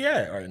 bro, where we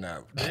at right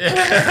now?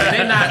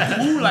 they're not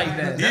cool like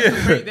that.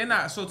 They're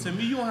not. So to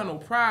me, you don't have no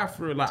pride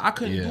for it. Like, I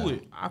couldn't do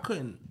it. I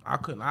couldn't.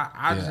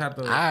 I just have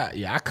to.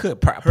 I could.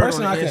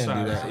 Personally, I couldn't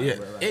do that. inside.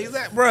 Yeah, Right.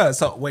 exactly, bro.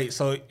 So wait,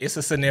 so it's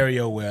a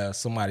scenario where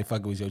somebody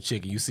fucking with your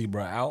chick and you see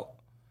bro out,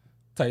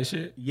 type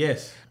shit.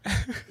 Yes.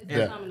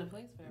 There's time and a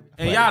place for everything.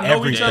 And y'all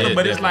know each every- other,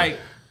 but it's definitely. like,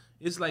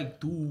 it's like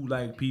through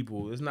like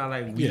people. It's not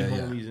like we Yeah, yeah.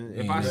 homies. And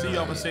if I see you,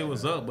 I'm gonna say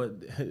what's up. But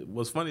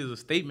what's funny is a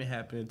statement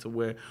happened to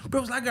where,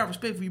 bro, I got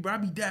respect for you, bro. I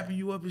be dapping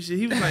you up and shit.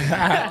 He was like,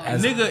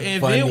 nigga, and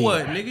funny. then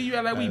what? Nigga, you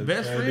act like we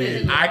best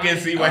friends. I can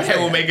see why that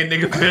would make a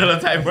nigga feel a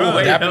type of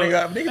way. Dapping yo. nigga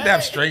up. Niggas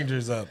dap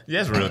strangers up.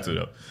 That's real too,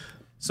 though.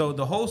 So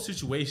the whole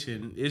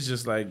situation is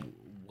just like,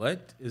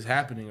 what is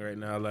happening right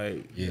now?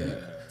 Like, Yeah.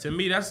 to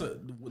me,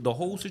 the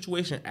whole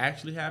situation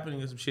actually happening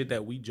is some shit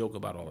that we joke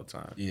about all the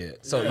time. Yeah.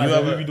 So Like, you we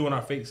ever be doing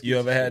our fake skits. you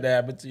ever had that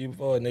happen to you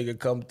before? A nigga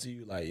come to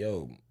you like,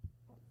 yo,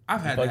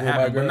 I've had fuck that with my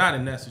happen, but girl? not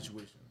in that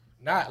situation.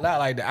 not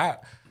like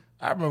that.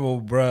 I remember,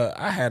 bruh,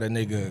 I had a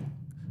nigga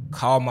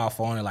call my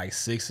phone at like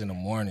 6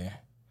 a.m.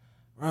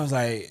 I was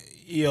like,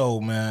 yo,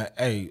 man,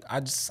 hey, I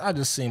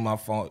just seen my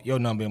phone, your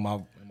number in my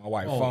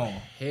wife's phone.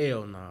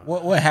 Hell no.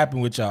 What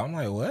happened with y'all? I'm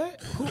like,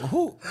 what?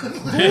 Who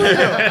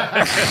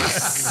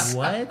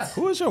What?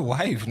 who is your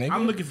wife, nigga?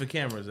 I'm looking for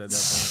cameras at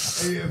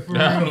that point. Yeah, for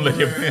I'm real,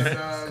 looking man.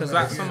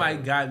 Because somebody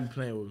got me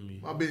playing with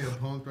me. I'm being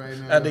punked right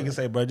now. That nigga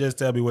say, bro, just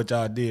tell me what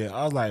y'all did.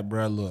 I was like,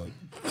 bro, look,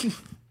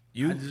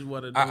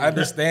 I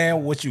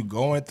understand what you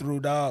going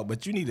through, dog,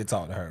 but you need to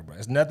talk to her, bro.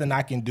 It's nothing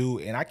I can do,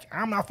 and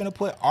I'm not finna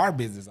put our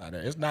business out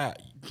there. It's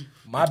not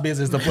my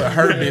business to put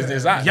her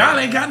business out there. Y'all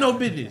ain't got no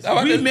business.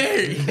 We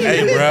married.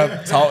 Hey,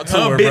 bro, talk to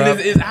her, Her business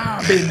bro. is our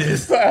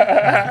business.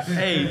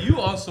 Hey, you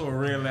also a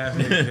real ass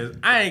nigga because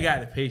I ain't got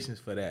the patience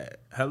for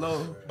that.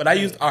 Hello? But I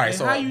used, all right,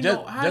 so how you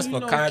just for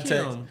know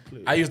context,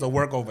 Kim? I used to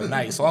work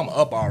overnight, so I'm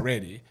up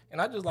already.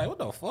 And I just like, what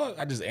the fuck?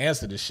 I just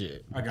answered the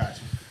shit. I got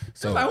you.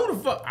 So, Like, who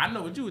the fuck? I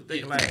know what you would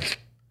think. Like,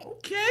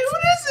 okay,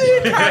 what is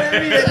it? Calling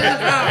me at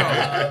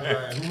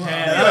this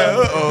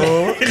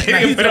hour.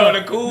 He put on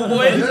the cool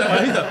voice.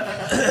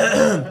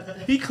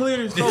 He cleared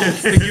his throat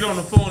to get on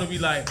the phone and be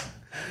like,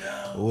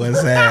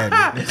 what's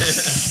happening?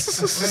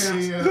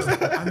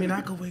 I mean,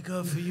 I could wake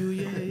up for you,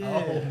 yeah.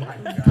 Oh my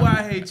God. Boy,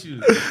 I hate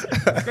you.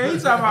 Okay, you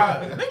talking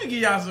about, let me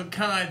give y'all some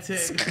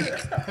context.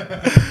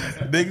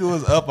 Nigga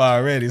was up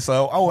already,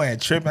 so I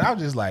wasn't tripping. I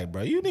was just like,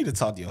 bro, you need to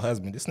talk to your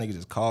husband. This nigga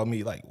just called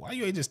me. Like, why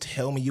you ain't just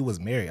tell me you was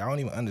married? I don't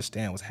even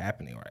understand what's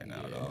happening right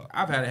now, dog.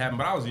 I've had it happen,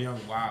 but I was a young,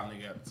 wild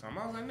nigga at the time.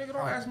 I was like, nigga,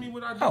 don't ask me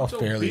what I do I was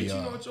with your fairly bitch. young.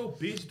 You know what your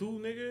bitch do,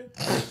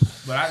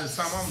 nigga? But at the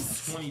time, I'm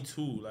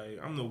 22. Like,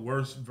 I'm the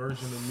worst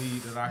version of me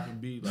that I can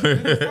be. Like,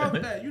 nigga, fuck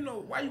that. You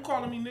know, why you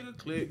calling me nigga?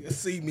 Click.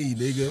 See me,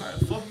 nigga. Like,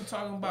 fuck you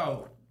talking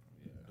about?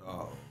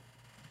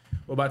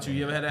 What about you?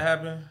 You ever had that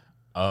happen?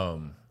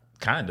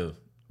 Kind of.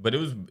 But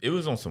it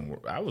was on some.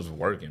 I was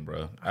working,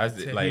 bro. I was,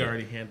 He like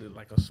already handled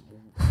like a smooth.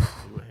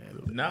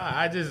 Nah,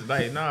 I just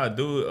like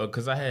dude,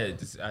 because I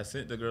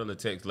sent the girl a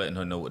text letting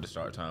her know what the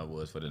start time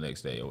was for the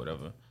next day or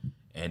whatever,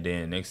 and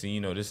then next thing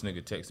you know, this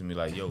nigga texting me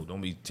like, "Yo,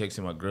 don't be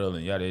texting my girl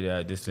and yada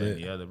yada this that, and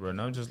the other, bro."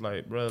 And I'm just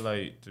like, bro,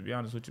 like to be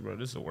honest with you, bro,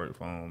 this is a work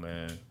phone,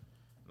 man.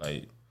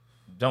 Like,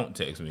 don't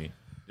text me,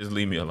 just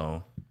leave me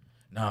alone.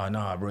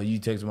 Nah, bro, you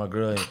texting my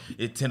girl and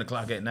it's 10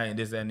 o'clock at night and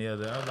this, that, and the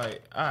other. I was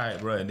like, all right,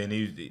 bro. And then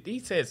he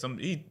said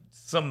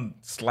some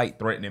slight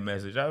threatening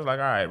message. I was like,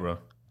 all right, bro.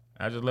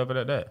 I just left it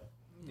at that.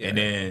 Yeah. And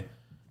then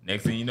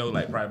next thing you know,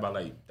 like probably about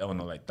like, I don't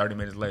know, like 30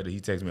 minutes later, he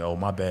texted me, oh,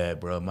 my bad,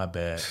 bro, my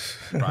bad.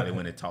 Probably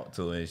went and talked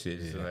to her and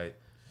shit. Yeah. So like,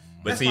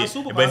 but see,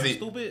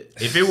 stupid.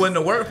 If it wasn't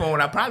a work phone,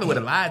 I probably would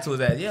have lied to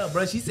his ass. Yeah,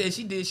 bro, she said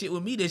she did shit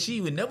with me that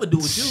she would never do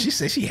with you. She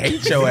said she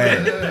hates your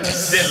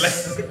ass.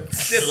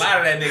 Shit, lie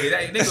to that nigga.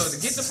 That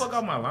nigga, get the fuck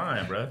off my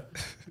line, bro.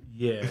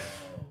 Yeah.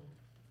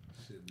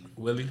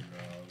 Willie?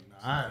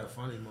 I had a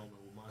funny moment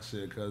with my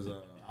shit because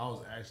I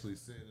was actually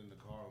sitting in the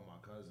car with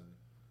my cousin.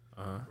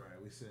 Right,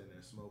 we sitting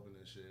there smoking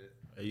and shit.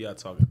 Hey, you got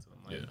talking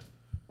to him,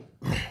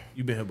 yeah.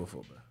 You been here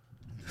before, bro.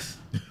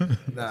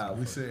 Nah,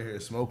 we sitting here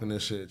smoking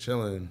and shit,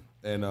 chilling.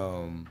 And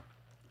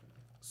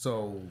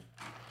so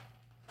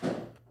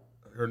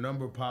her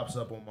number pops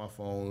up on my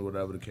phone,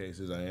 whatever the case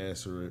is, I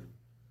answer it.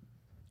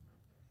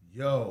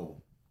 Yo,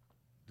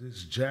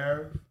 this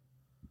Jared.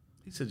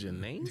 He said your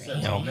name? I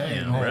don't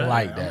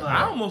like that.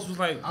 I almost was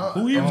like,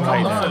 who you talking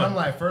talking about? to? I'm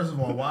like, first of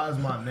all, why is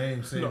my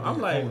name saved? No, I'm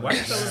like, why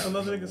you telling us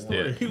another nigga's story?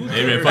 It'd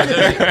been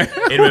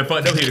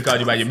fucked up if he'd called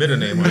you by your middle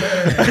name.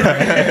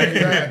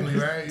 Exactly,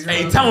 right? You know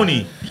hey,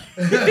 Tony.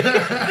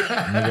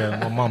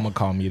 Nigga, my mama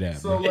called me that.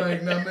 So, bro.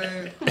 like, nah,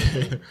 man,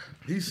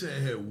 he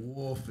sitting here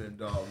wolfing,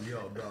 dog.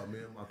 Yo, dog, me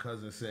and my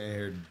cousin sitting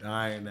here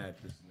dying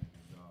at this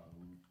nigga,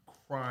 dog.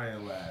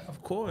 Crying, laughing.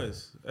 Of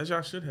course. As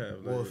y'all should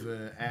have. Like,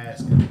 Wolfing,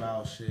 asking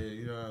about shit,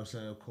 you know what I'm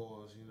saying? Of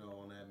course, you know,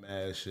 on that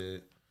mad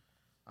shit.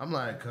 I'm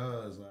like,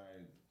 cuz, like,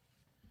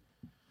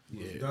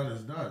 what's done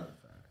is done.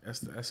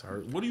 That's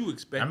hurt. What do you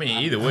expect? I mean,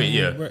 either way,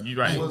 yeah, you're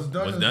right. What's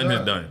done What's is done done.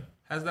 is done.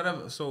 Has that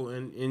ever? So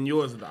in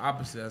yours, the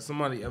opposite. Has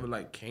somebody ever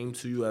like came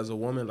to you as a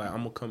woman? Like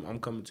I'm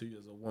coming to you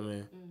as a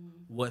woman. Mm-hmm.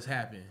 What's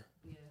happened?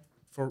 Yeah.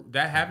 For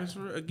that happens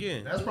for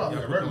again. That's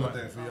probably a regular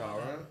thing for y'all,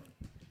 right?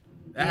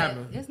 That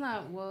happens. It's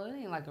not. Well, it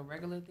ain't like a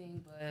regular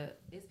thing, but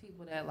it's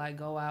people that like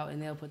go out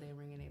and they'll put their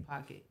ring in their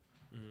pocket.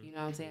 Mm-hmm. You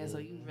know what I'm saying? So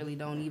you really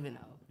don't even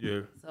know. Yeah.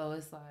 So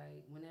it's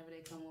like whenever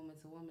they come woman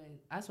to woman,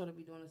 I sort of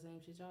be doing the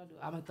same shit y'all do.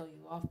 I'm gonna throw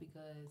you off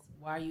because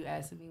why are you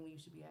asking me when you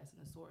should be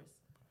asking the source?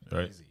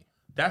 Right.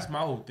 That's my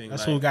whole thing.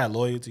 That's like, who got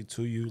loyalty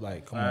to you.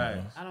 Like, come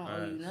on. I don't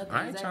owe you nothing.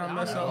 I ain't trying to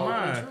mess Exactly. up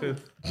mine.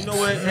 Cause you know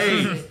what?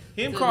 Hey,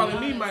 him calling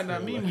me might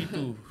not mean me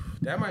through.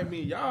 That might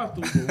mean y'all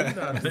through, but we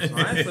not through. So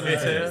I ain't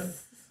finna tell.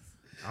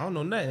 I don't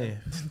know nothing.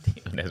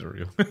 Damn, that's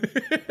real.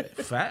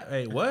 Fat.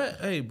 Hey, what?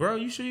 Hey, bro,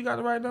 you sure you got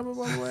the right number,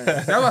 by the way?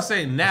 That's what I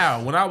say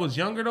now. When I was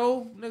younger,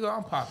 though, nigga,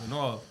 I'm popping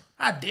off.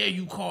 How dare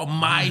you call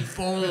my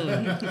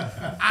phone?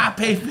 I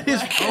pay for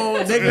this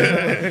phone,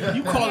 nigga.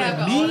 You calling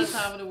me? All the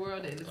time in the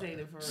world to entertain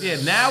it for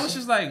Yeah, now it's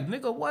just like,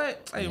 nigga,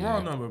 what? Hey,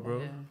 wrong number, bro.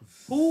 Yeah.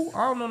 Who?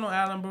 I don't know no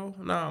Alan, bro.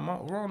 Nah,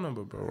 wrong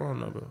number, bro. Wrong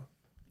number.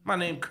 My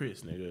name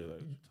Chris, nigga.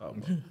 Like,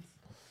 talking about.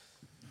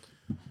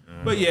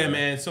 But yeah,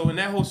 man. So in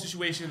that whole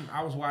situation,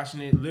 I was watching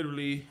it.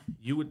 Literally,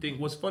 you would think.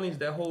 What's funny is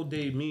that whole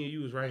day, me and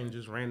you was writing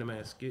just random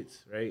ass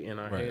skits, right, in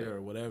our head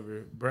or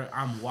whatever. Bro,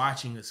 I'm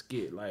watching a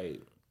skit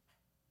like,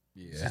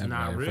 it's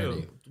not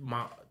real.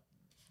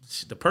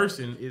 The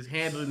person is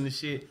handling the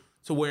shit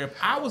to where if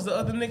I was the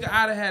other nigga,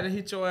 I'd have had to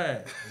hit your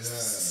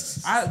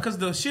ass. Cause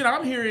the shit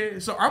I'm hearing,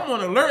 so I'm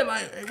on alert.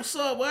 Like, hey, what's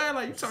up, boy?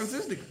 Like, you talking to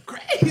this nigga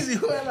crazy?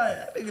 Boy. Like,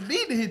 that nigga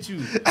need to hit you.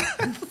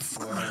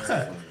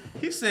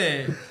 He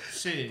said,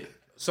 shit.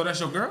 So that's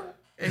your girl?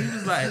 And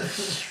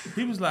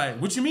he was like,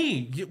 what you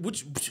mean?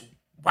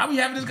 Why we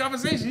having this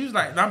conversation? He was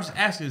like, no, I'm just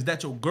asking, is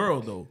that your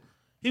girl though?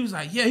 He was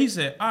like, yeah. He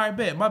said, all right,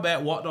 bet. My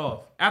bad. Walked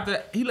off. After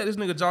that, he let this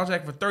nigga jaw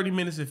jack for 30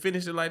 minutes and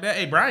finished it like that.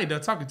 Hey, bro, I ain't done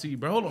talking to you,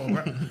 bro. Hold on,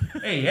 bro.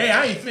 hey,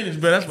 I ain't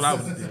finished, bro. That's what I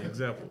was doing.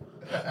 Example.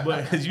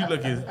 But cause you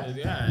looking,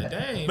 God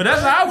dang. but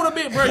that's how I would have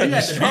been, bro. You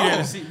had to be there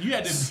to see. You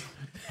had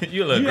to.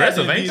 You look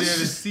aggressive, had to ain't be you? there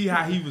to see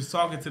how he was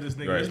talking to this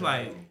nigga. Right. It's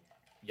like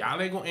y'all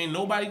ain't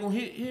nobody gonna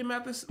hit him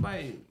after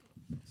like.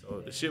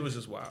 So the shit was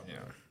just wild. Yeah.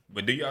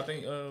 But do y'all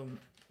think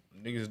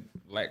niggas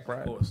lack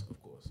pride? Of course.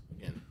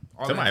 Again,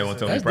 Somebody won't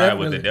tell me That's pride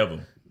was the devil.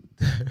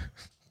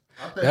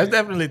 That's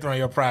definitely throwing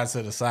your pride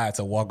to the side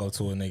to walk up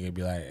to a nigga and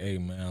be like, hey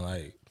man,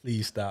 like,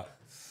 please stop.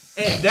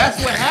 And that's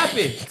what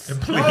happened.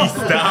 Please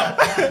stop.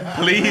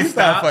 Please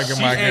stop.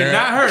 fucking my girl.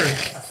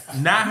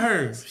 Not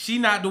her. She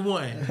not the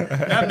one.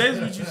 That's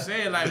basically what you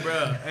saying, like,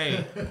 bro.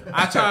 Hey,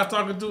 I tried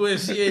talking to her and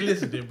she ain't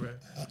listening, bro.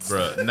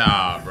 Bruh,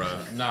 nah, bro.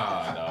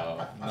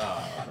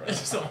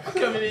 So I'm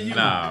coming in you.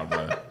 Nah,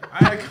 bro. I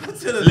gotta come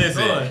to the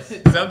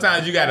Listen,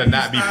 sometimes you gotta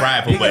not be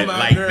prideful, but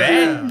like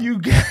that, You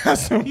got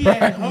some He had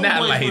pride. homeboys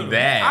Not like with him.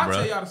 that, I'll bro.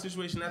 tell y'all the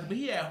situation after, but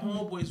he had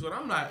homeboys with him.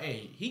 I'm like,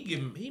 hey, he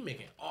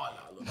making all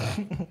y'all look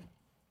bad.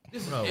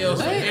 This is L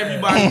for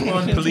everybody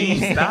on the please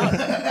team. stop.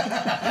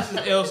 This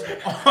is L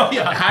for all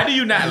y'all. How do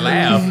you not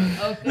laugh?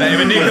 Like, if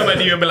a nigga come up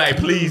to you and be like,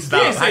 please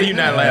stop, how do you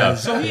not laugh?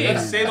 So he ain't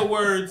say the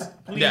words,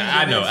 please. Yeah,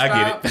 I and know, then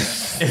I get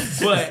stop. it.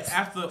 But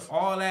after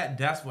all that,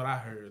 that's what I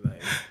heard.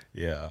 Like,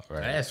 Yeah, right.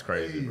 That's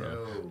crazy,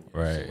 bro.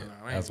 Right.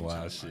 That's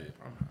wild shit.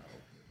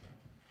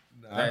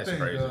 That's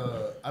crazy.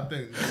 I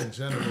think in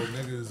general,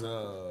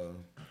 niggas.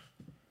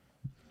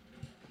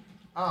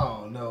 I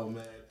don't know,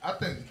 man. I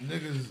think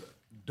niggas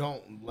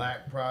don't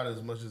lack pride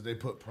as much as they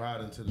put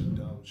pride into the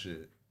dumb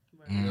shit.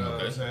 You know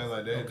what I'm saying?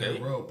 Like they're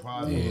real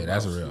prideful. Yeah,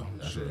 that's about real.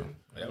 stupid That's shit. real.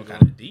 That was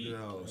kind of deep. You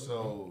know,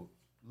 so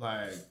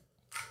like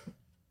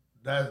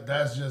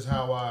that's just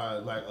how I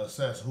like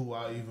assess who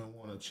I even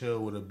want to chill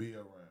with or be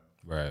around.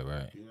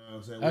 Right. You know what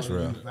I'm saying? That's what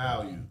do real. you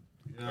value?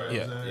 You know what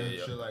Yeah. I'm saying?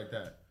 Yeah. Shit like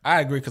that. I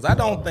agree, because I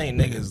don't think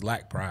niggas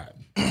lack pride.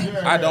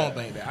 I don't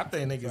think that. I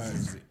think niggas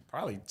is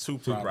probably too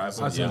prideful.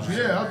 prideful, yeah.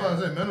 Yeah, I was about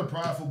to say, men are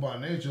prideful by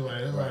nature.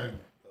 Like it's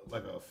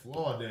like a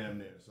flaw, damn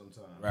near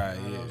sometimes. Right,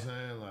 You know yeah. what I'm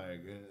saying?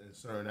 Like in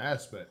certain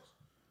aspects.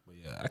 But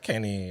yeah, I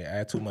can't even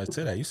add too much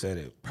to that. You said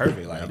it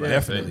perfect. Like,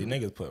 definitely,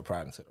 niggas put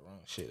pride into the wrong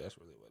shit. That's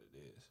really what it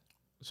is.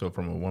 So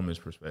from a woman's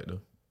perspective,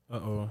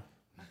 I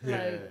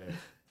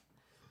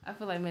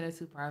feel like men are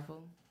too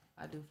prideful.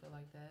 I do feel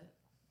like that.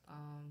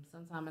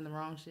 Sometimes in the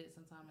wrong shit,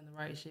 sometimes in the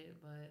right shit,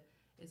 but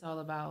it's all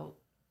about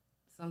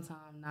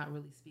sometimes not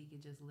really speaking,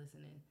 just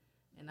listening.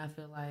 And I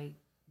feel like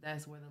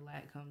that's where the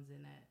lack comes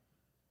in at.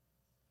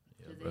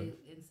 Because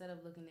instead of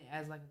looking at it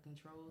as like a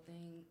control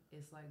thing,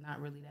 it's like not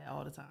really that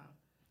all the time.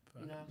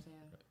 You know what I'm saying?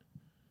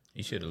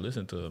 he should have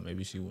listened to her.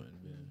 Maybe she wouldn't.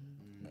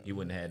 He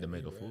wouldn't have had to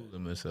make a fool of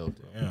himself.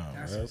 Yeah,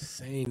 that's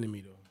insane to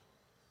me though.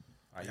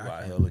 Are you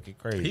out here looking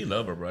crazy? He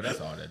love her, bro. That's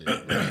all that is.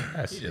 Bro.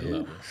 He just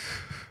love her.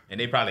 And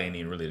they probably ain't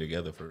even really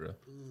together for real.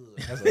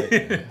 That's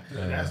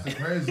the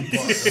crazy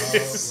part, dog.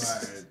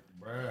 Like,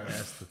 bruh.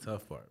 That's the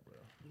tough part, bro.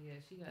 Yeah,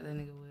 she got that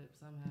nigga whip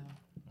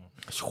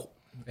somehow.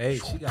 Hey,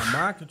 she got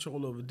mind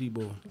control over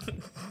Debo.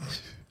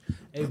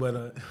 Hey,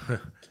 but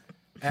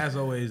as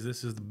always,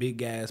 this is the Big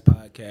Gas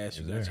Podcast.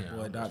 You got your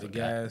boy Dr.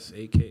 Gas,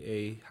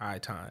 aka High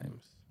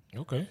Times.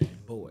 Okay.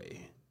 Boy,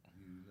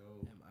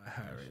 am I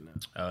high right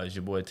now? It's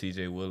your boy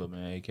TJ Willer,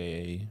 man,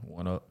 aka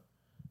One Up.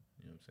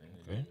 You know what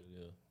I'm saying?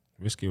 Okay.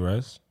 Risky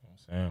Russ. You know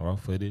what I'm saying? Raw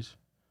footage.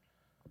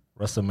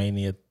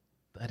 WrestleMania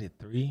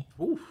 33.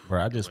 Ooh.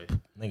 Bro, I just,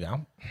 nigga,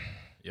 I'm.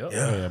 Yep.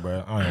 Yeah,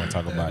 bro. I don't even want to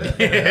talk about it.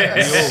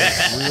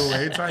 Yo,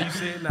 every time you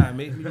say it now,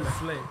 make me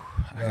reflect.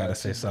 I gotta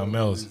say something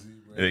else.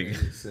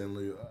 Send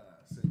your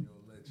legend.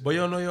 Boy, you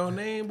don't know your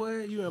name,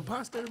 boy? You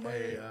imposter, boy?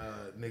 Hey,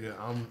 nigga,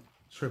 I'm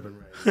tripping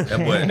right now.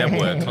 That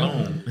boy a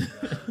clone.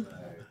 I've been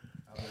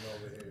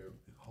over here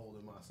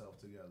holding myself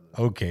together.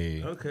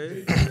 Okay.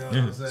 Okay. You know what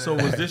I'm saying? So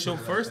was this your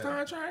first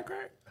time trying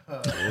crack?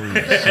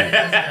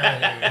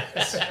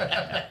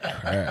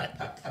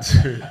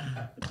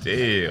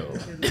 Damn.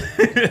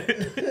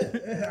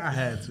 I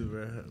had to,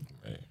 bro.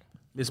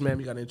 Miss Ma'am,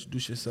 you gotta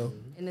introduce yourself.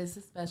 And it's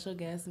a special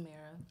guest,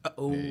 Mara.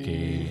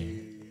 Okay.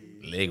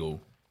 Lego.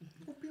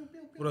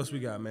 What else we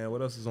got, man?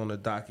 What else is on the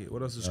docket?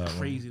 What else is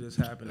crazy that's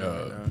happening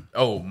right now?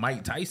 Oh,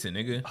 Mike Tyson,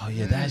 nigga. Oh,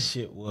 yeah, that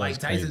shit was Mike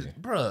Tyson, crazy.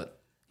 bruh.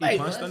 He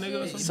punched a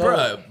nigga or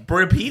something? Bruh,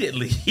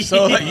 repeatedly.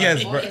 So,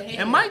 yes, bro.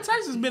 And Mike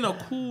Tyson's been a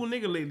cool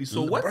nigga lately.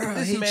 So what did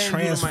this he man do to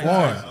Mike transformed.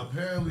 Tyson?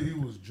 Apparently he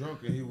was drunk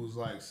and he was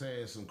like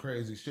saying some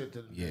crazy shit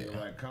to the nigga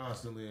like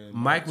constantly. And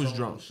Mike was told him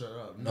drunk. to Shut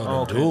up.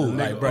 No, the dude, the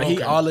like, nigga. bro, he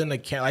Okay. all in the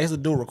camera. Like, he's a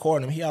dude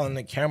recording him. He all in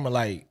the camera,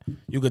 like,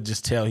 you could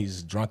just tell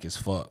he's drunk as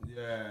fuck.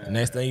 Yeah. The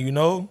next thing you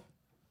know,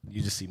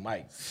 You just see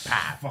Mike.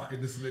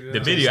 Fucking this nigga. The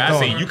video I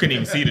seen, you couldn't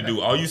even see the dude.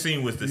 All you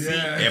seen was the seat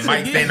and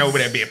Mike standing over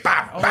that bit.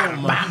 Pop, pop,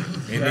 pop.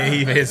 And then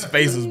his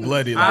face was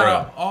bloody. Out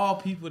Like, of all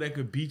people that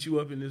could beat you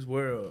up in this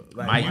world,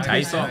 like Mike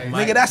Tyson.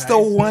 nigga, that's the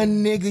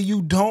one nigga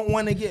you don't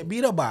want to get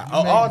beat up by.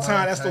 Of all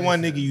time, that's the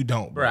one nigga you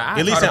don't, bro. Bruh, I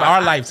At least thought in about-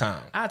 our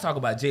lifetime. I talk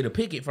about Jada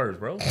Pinkett first,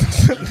 bro.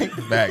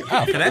 Back.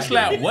 Can that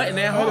slap wasn't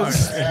that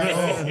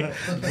hard?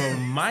 But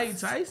Mike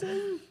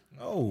Tyson,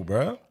 No,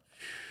 bro.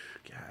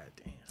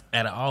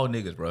 Out of all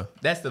niggas, bro.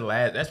 That's the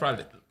last. That's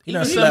probably done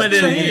even some slapped of the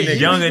two niggas.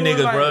 younger He was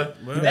niggas, like- bro.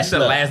 Bro. That's the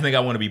slapped. last nigga I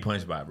want to be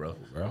punched by, bro.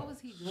 What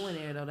was he doing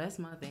there though? That's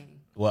my thing.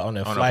 Well, on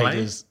that On a flight,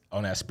 plane? just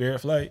on that Spirit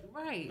flight.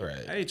 Right.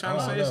 Right. hey, trying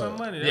to save some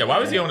money. Yeah, why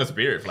was he on the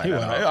Spirit flight? He I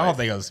was, I don't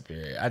think it was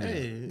Spirit. I just.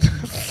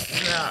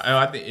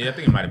 I think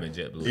it might have been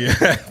JetBlue.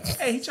 Yeah.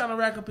 Hey, he trying to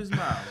rack up his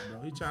miles,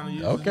 bro. He trying to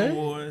use Okay. his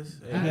rewards.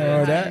 I Hey, had all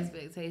high that.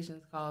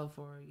 expectations called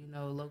for,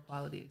 low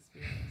quality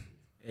experience.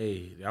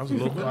 hey, that was a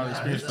low quality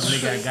experience for the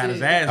nigga that got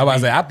his ass. I was about to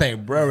beat. say, I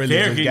think bro really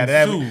They're just getting got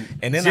that. sued.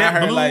 And then I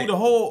heard JetBlue, like the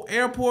whole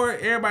airport,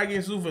 everybody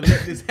getting sued for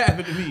let this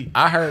happen to me.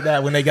 I heard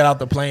that when they got off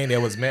the plane, they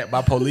was met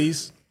by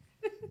police.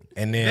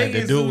 And They then the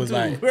get dude sued was too.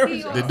 like, Where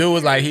was the dude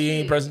was like, he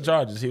ain't pressing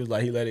charges. He was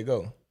like, he let it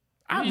go.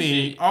 I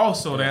mean,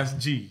 also that's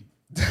G.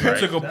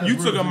 You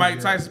took a Mike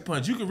Tyson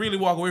punch. You could really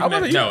walk away from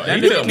that. No, that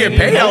he nigga took get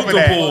paid off of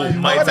that.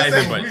 multiple Mike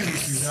Tyson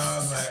punches.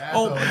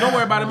 Oh, don't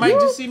worry about it, Mike.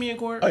 Just see me in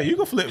court. Oh, you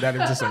can flip that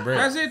into some bread.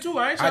 That's it too.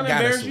 I ain't trying to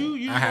gotta embarrass sue. you.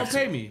 You I just have gonna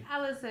pay to. me.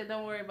 Alice said,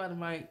 "Don't worry about it,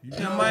 Mike."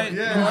 Yeah, Mike.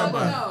 Yeah. Don't worry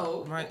about it.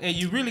 No. Mike, and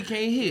you really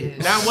can't hit.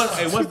 Now what?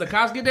 Hey, once the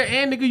cops get there,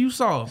 and nigga, you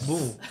saw.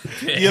 Boom.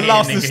 You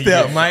lost the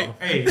step, Mike.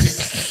 Hey,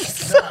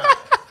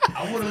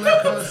 I would have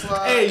let her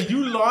slide. hey,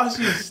 you lost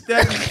your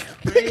step.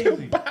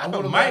 Crazy. I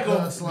would have Mike let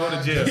her go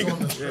slide. to jail. Just on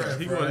the strip,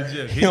 He bro. going to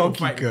jail. He don't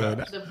fight keep the good.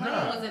 cops. The plane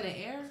was in the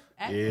air.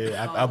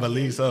 Yeah, I Oh,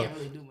 believe you so. Can't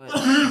really do much.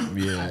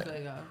 Yeah. I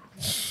feel y'all.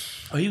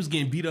 Oh, he was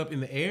getting beat up in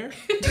the air.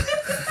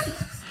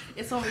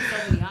 It's only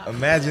so many options.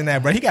 Imagine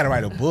that, bro. He got to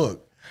write a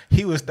book.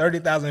 He was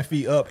 30,000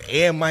 feet up,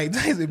 and Mike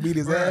Tyson beat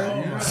his You know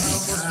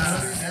ass. how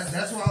much money-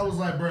 that's why I was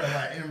like, bro.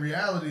 Like in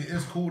reality,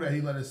 it's cool that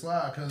he let it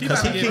slide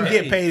Because he can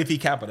get paid if he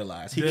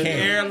capitalized. He The can.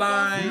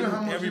 airline, You know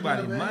how much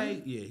everybody he gonna pay?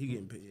 might. Yeah, he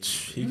getting paid.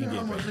 He You can know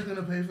how get much paid. they're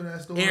gonna pay for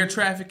that story? Air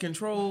traffic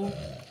control.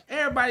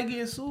 Everybody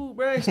getting sued,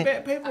 bro.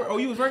 Expect paper. Oh,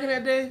 you was working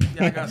that day?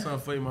 Yeah, I got something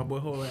for you, my boy.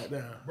 Hold that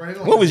down. Bro, they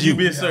gonna What was make a you?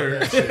 movie Yes, out sir.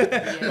 that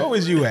shit. What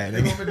was you at,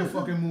 They nigga? gonna make a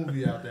fucking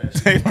movie out that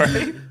shit.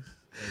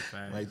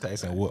 Right? Mike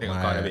Tyson whooped They my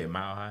gonna call that ass. bit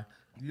Mile High.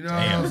 You know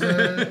what I'm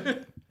saying?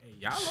 Hey,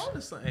 y'all on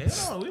to something.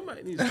 Hold on, we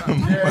might need to stop. Yeah,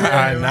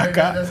 knock right,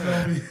 out. that's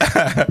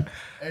gonna be.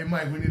 Hey,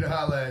 Mike, we need to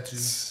holler at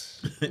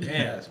you.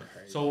 Damn.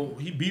 So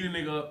he beat a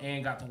nigga up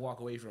and got to walk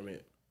away from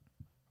it.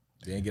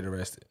 Didn't get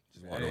arrested.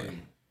 Just walked away.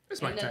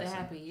 It's Ain't Mike nothing Tyson.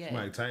 happened yet.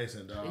 Mike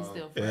Tyson, dog. It's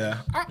still fresh. Yeah,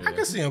 I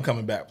can see him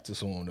coming back to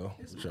soon though.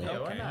 For sure. Yeah,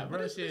 why not,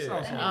 bro? Shit.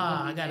 awesome.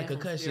 I got a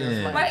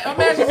concussion. Like,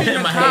 imagine being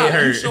a My cop. head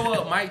You hurt. show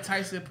up, Mike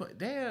Tyson.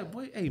 Damn,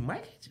 boy. Hey,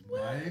 Mike hit you,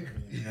 boy. Mike,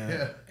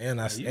 yeah.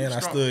 And I You stood Hey,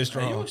 you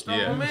strong. a strong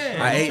Yeah.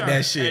 man. I You ate tryna-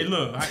 that shit. Hey,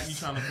 look, you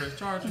trying to press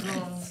charges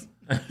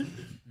on?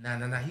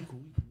 Nah, he cool.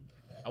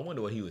 I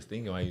wonder what he was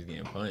thinking while he was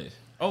getting punched.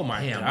 Oh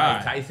my Damn, Mike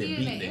god. Tyson He in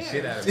beating the the air.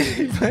 shit out of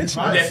him. I'm just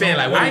Mike saying,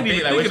 like, what I do you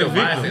ain't think? Like, even what's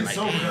your thinking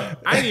of mindset? Like,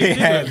 I didn't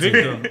Had think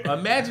of the victim.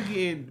 Imagine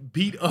getting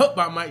beat up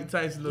by Mike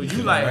Tyson. Though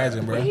you like,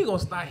 imagine, bro. when he gonna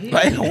start hitting?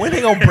 Like, when they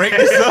gonna break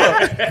this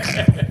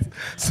up?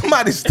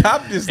 Somebody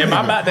stop this. am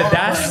I about to It's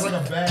die?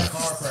 like a bad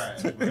car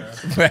crash,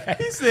 bro. die?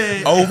 He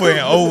said, Over and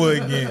over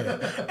again.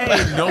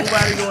 "Ain't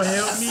nobody gonna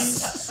help me.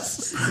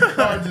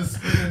 Car just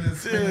spinning and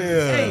spinning.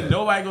 Yeah. Ain't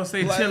nobody gonna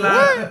say Like, chill what?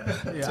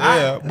 out."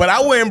 Yeah, but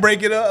I wouldn't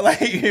break it up.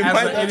 Like, it As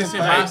might an not innocent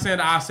fight.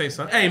 bystander, I'll say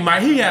something. Hey,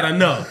 Mike, he had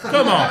enough.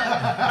 Come on. All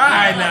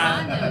right, Behind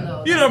now. them,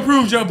 though. You done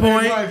proved your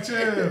point. Mike,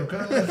 chill.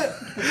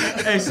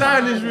 Cuz. Hey,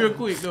 sign this real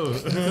quick, though.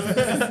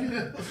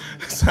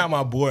 Sign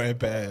my boarding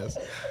pass.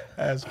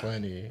 That's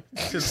funny.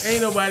 Because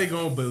ain't nobody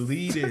gonna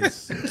believe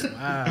this.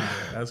 Wow,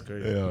 that's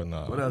crazy. Hell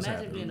no. What else Imagine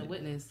happened? being a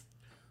witness,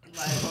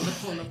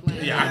 like on the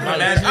plane. Yeah, I can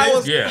imagine I it.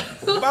 was- Yeah.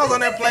 If I was on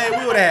that plane,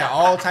 we would have had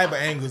all type of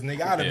angles,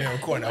 nigga. I'd have been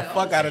recording the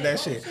fuck out of that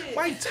shit.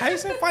 Mike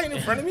Tyson fighting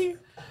in front of me?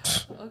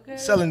 Okay.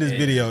 Selling this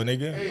video,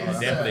 nigga.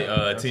 Definitely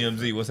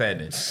TMZ. What's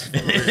happening?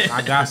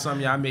 I got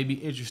something y'all may be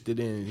interested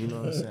in. You know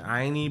what I'm saying?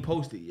 I ain't even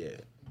posted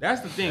yet.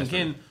 That's the thing.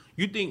 Can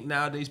you think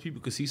nowadays people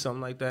could see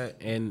something like that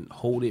and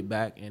hold it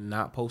back and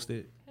not post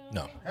it?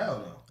 No.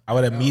 Hell no. I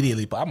would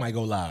immediately, I might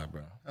go live,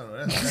 bro. Hell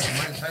no.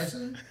 That's Mike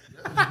Tyson?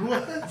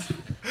 What?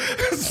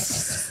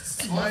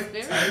 Mike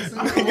Tyson?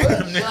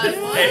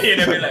 What? Hey,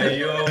 and they be like,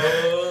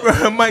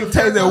 yo, Mike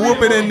Tyson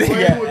whooping a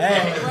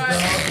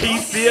nigga. he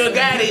still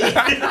got it.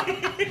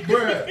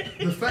 Bruh,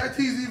 the fact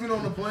he's even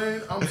on the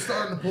plane, I'm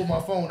starting to pull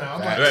my phone out.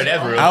 I'm like, Bruh,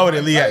 that's real. I would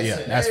at least, yeah,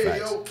 that's hey,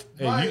 facts. yo,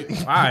 Hey, Mike, you,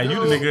 all right, you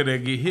the yo. nigga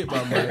that get hit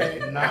by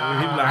Mike.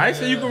 Nah. He be like, I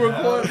said you can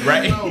record.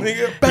 Right? No.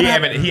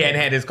 Nigga, He hadn't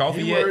had his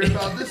coffee He yet. worried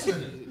about this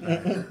nigga.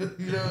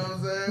 You know what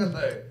I'm saying?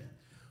 Like,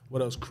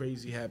 What else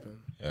crazy happened?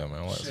 Yeah,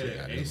 man. What else we shit,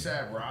 got?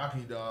 ASAP Rocky,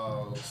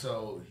 dog.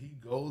 So he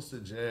goes to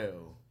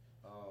jail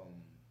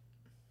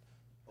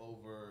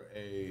over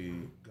a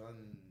gun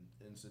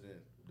incident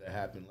that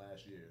happened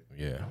last year.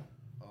 Yeah.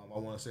 I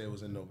want to say it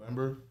was in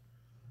November,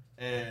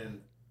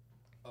 and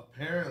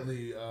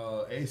apparently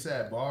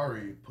ASAP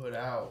Bari put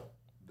out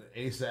the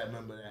ASAP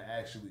member that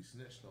actually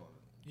snitched on him.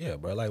 Yeah,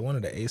 bro. Like one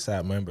of the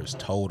ASAP members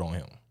told on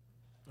him.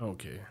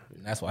 Okay.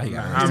 And that's why he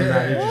got. I'm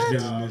not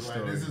interested in this Like,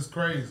 story. this is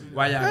crazy.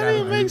 Why y'all That got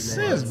didn't make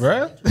sense,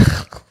 bro.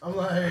 I'm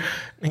like,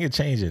 Nigga,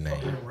 change your name.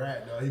 fucking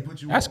rat, dog. He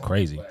put you That's on.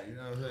 crazy. Like, you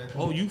know what I'm saying?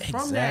 Oh, you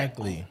from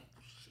Exactly.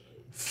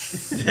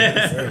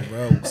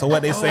 Bro. So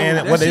what they saying?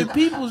 that's What they your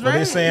people's, what they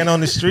right? saying on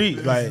the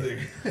street? Like,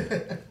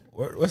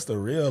 what's the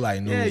real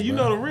like news? Yeah, you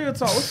bro? know the real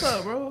talk. What's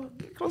up, bro?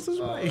 Get close to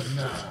the mic.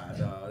 Nah,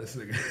 dog. This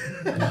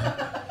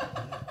nigga.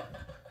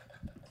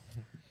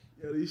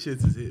 Yo, these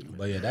shits is hitting.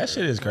 But yeah, that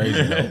shit is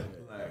crazy though.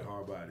 Like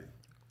hard body.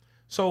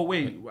 So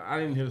wait, I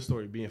didn't hear the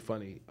story being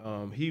funny.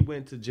 He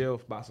went to jail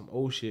about some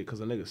old shit because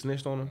a nigga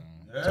snitched on him.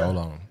 Told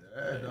on him.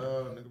 Yeah,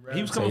 dog. Nigga,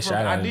 He was Say coming from.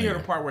 shout out I did a hear the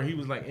nigga. part where he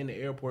was like in the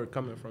airport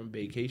coming from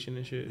vacation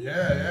and shit.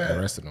 yeah.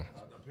 Arrested him.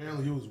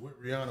 Apparently, he was with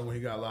Rihanna when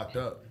he got locked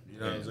up. You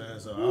know what I'm saying?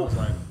 So I was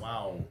like,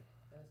 wow.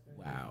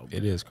 Wow.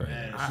 It is crazy.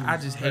 Man, I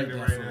she's just hate pregnant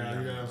that right for now. Rihanna.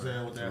 You know what I'm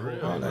saying? With that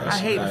whole I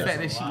hate the That's fact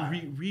a that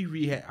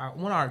she lot. had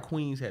one of our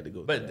queens had to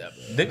go. But through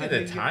that. look at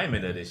the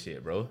timing of this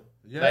shit, bro.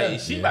 Yeah. Like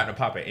she about to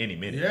pop at any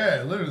minute.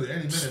 Yeah, literally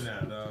any minute now,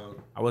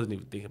 dog. I wasn't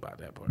even thinking about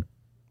that part.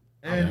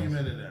 Any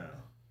minute now.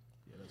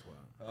 Yeah, that's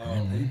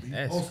wild. He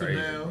That's posted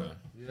crazy, bail. bro.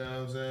 You know what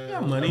I'm saying? Yeah,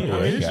 money. Yeah, I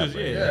mean, he it's got just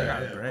bread. yeah. Yeah,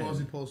 got of bread. course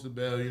he posted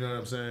bail. You know what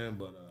I'm saying?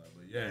 But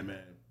yeah, man.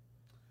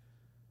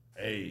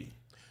 Hey,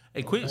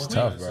 Hey, quit, What's quit,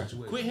 tough, bro.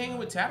 quit hanging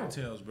with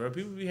tattletales, bro.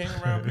 People be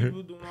hanging around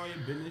people doing all your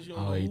business. You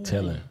don't Oh, know he who.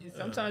 telling.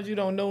 Sometimes you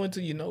don't know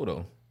until you know,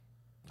 though.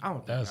 I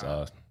don't. That's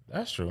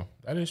that's true.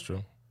 That is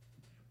true.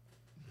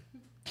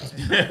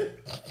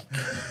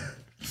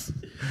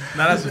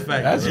 Nah, that's a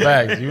fact. That's bro.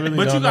 facts. You really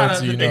But don't you know gotta-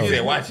 until you the thing know.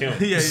 is- Watch him.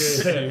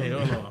 yeah.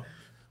 Hold on.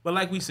 But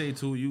like we say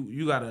too,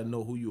 you gotta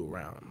know who you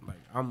around. Like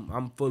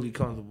I'm fully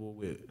comfortable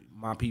with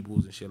my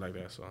peoples and shit like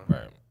that. So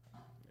Right.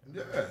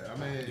 yeah, I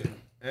mean,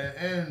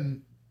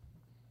 and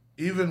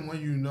even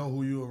when you know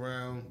who you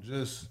around,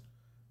 just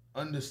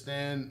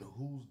understand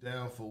who's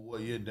down for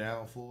what you're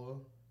down for.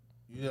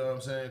 You know what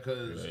I'm saying?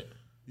 Because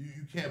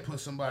you can't put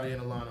somebody in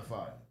a line of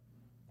fire.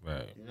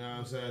 Right. You know what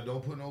I'm saying?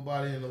 Don't put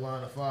nobody in the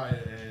line of fire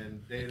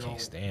and they don't.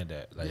 Can't stand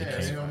that. Like Yeah,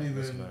 they they don't can't.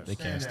 even. They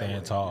can't that stand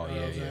way, tall. You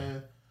know what I'm Yeah, yeah.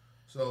 saying?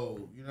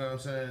 So you know what I'm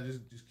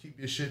saying? Just keep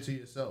your shit to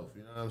yourself.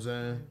 You know what I'm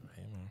saying?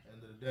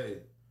 End of the day.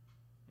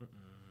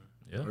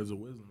 Yeah, there's a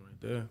wisdom right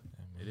there.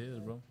 it is,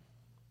 bro.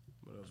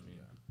 What else we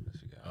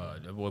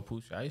got? That boy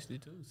Pooh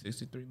Shiesty too.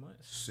 63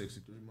 months.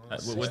 63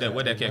 months.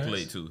 What that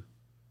calculate to?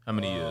 How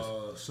many years?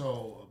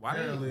 So Why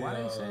apparently,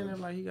 they saying that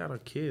like he got a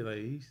kid? Like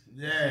he's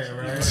yeah,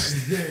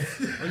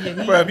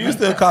 right. Bro, if you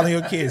still calling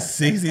your kid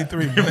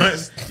 63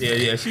 months,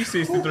 Yeah, she's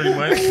 63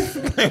 months.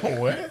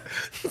 what?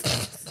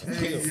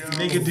 Hey, yo,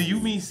 nigga. Do you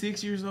mean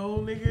 6 years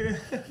old, nigga?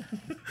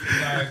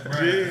 like,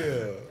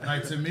 bro,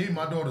 like to me,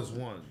 my daughter's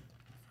 1.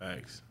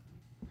 Thanks.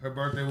 Her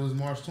birthday was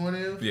March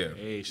 20th. Yeah.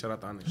 Hey, shout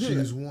out to Onyx.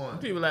 She's 1.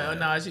 People like, oh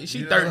nah, she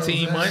You know what I'm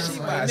 13 months. saying? She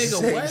Like, like,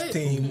 nigga, what?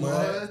 16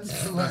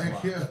 months. What?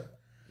 Like, yeah.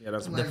 Yeah,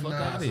 that's Like, fuck nah,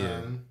 outta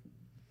here. son.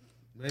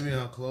 Maybe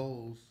her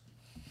clothes.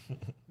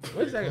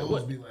 What's that? Clothes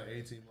What? be like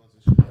 18 months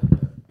and shit like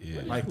that.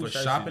 Yeah. like for Who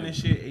should shopping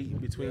she and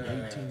shit. Between 18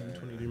 and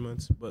 23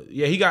 months. But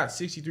yeah, he got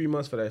 63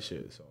 months for that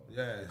shit. So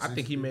Yeah, I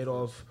think he 63 made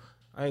off.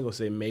 I ain't gonna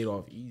say made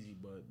off easy,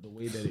 but the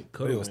way that it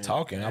could. But it was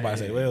talking. I'm about to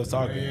say, well, it was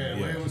talking. Yeah,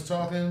 when he was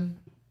talking,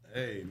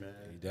 hey man,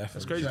 Definitely.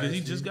 That's crazy because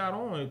he just got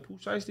on. Pooh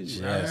Shiesty.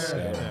 Yes,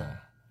 Yeah.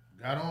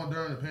 got on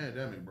during the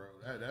pandemic, bro.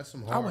 That's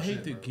some hard I would hate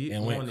shit, to bro. get And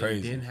on went and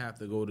crazy. then have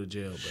to go to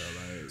jail,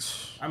 bro. Like,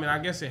 I mean, I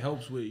guess it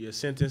helps with your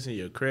sentence and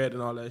your credit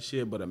and all that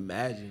shit. But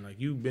imagine, like,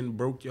 you've been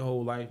broke your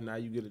whole life. Now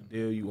you get a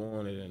deal, you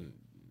on it, and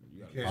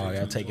you got Can't Oh, yeah,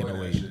 just taken enjoy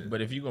away. that shit.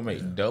 But if you gonna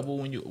make double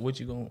when you what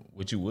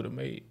you would have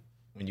made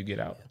when you get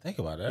out? Think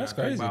about that. That's I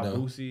think crazy, about though.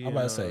 Boosie I'm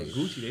about to and, say,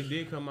 Gucci. They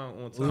did come out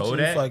on top. Gucci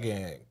Kodak?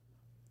 fucking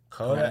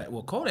Kodak.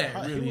 Well,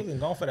 Kodak He really. wasn't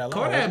going for that long.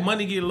 Kodak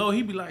money get low.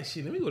 He be like,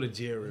 shit, let me go to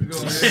jail. Real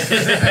quick.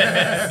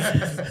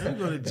 Let me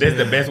go to jail. That's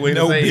the best way to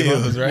No say it.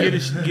 bills,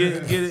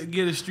 right?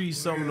 Get a street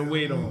something to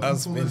wait on. I'm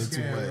spending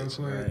too Scam real much.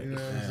 quick, you know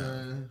what I'm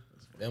saying?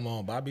 Them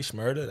on Bobby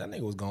Shmurda, that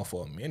nigga was gone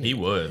for a minute. He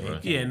was, bro.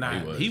 Yeah,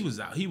 nah, he was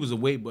out. He was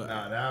away, but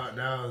Nah, that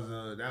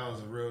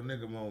was a real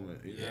nigga moment.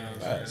 You know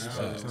what I'm saying?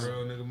 That was a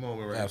real nigga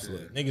moment right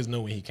Absolutely. Niggas knew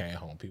when he came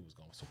home, people was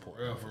gonna support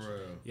there. him. Real for real.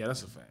 yeah,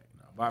 that's a fact.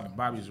 Nah,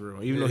 Bobby's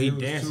real. Even Yeah, though he he was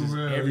too dances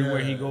real, everywhere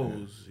he yeah.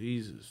 goes,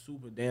 he's a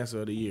super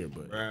dancer of the year.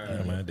 But Yeah,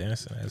 Right. man,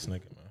 dancing ass nigga,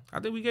 man. I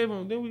think we gave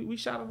him. Then we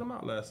shouted him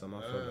out last time.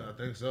 I feel I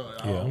think so.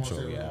 Yeah, I'm wanna sure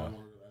say we it was have. one of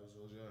the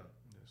episodes,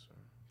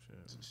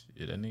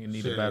 yeah. Yeah, that nigga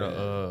need Shit, a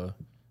battle.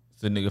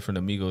 It's the nigga from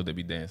the Migos that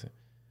be dancing.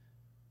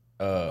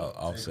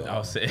 Offset.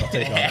 Offset.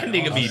 That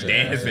nigga be Offset.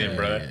 dancing, Yeah,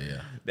 bro.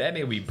 yeah. That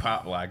nigga be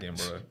pop locking,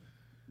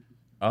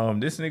 bro.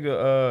 This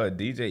nigga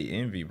DJ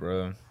Envy,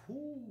 bro.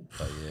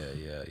 But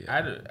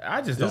yeah.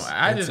 I just don't.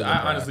 I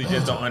honestly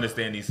just don't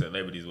understand these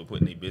celebrities with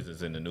putting their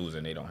business in the news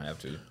and they don't have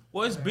to.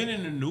 Well, it's been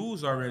in the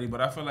news already,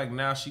 but I feel like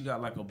now she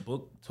got like a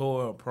book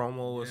tour or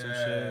promo or some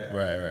shit.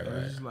 Right.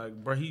 It's just like,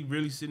 bro, he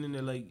really sitting in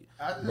there like,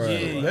 Bro,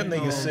 that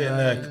nigga sitting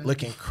there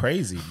looking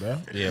crazy, bro.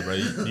 Yeah, bro,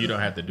 you don't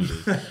have to do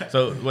this.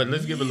 So,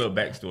 let's give a little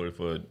backstory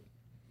for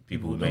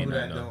people who may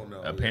not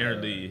know.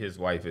 Apparently, his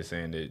wife is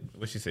saying that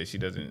what she said, she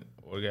doesn't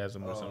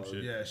orgasm or some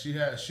shit. Yeah,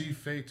 she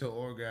faked her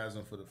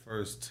orgasm for the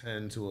first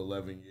 10 to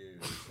 11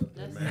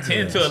 years.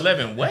 10 to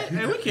 11, what?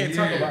 hey, we can't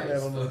talk about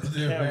that on the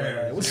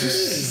camera. What?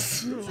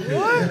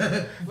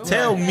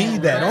 Tell me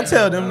that. Don't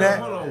tell them that.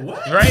 Hold on,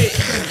 what? Right?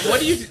 What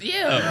do you?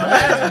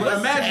 Yeah.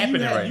 Imagine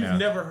you've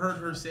never heard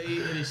her say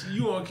it, and it's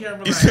you on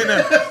camera.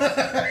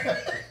 Like,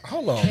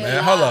 Hold on,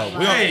 man. Hold on.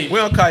 We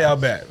don't call y'all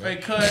back. Hey,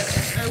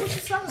 hey, what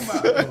you talking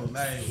about?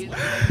 Like,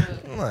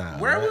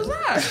 where was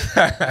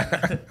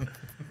I?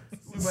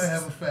 We might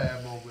have a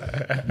fad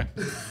moment.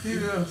 You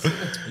know what I'm saying?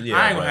 Yeah,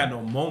 I ain't gonna have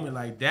no moment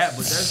like that,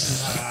 but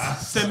that's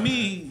just to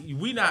me.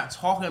 We not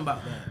talking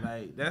about that.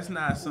 Like that's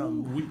not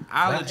something we.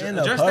 I'll in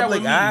the address that with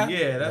public me. eye?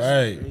 Yeah, that's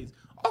Right. crazy.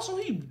 Also,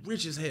 he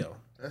rich as hell.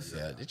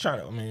 Yeah, they trying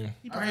to. I mean,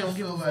 He I probably don't just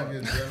give feel a like fuck.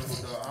 in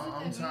general, though,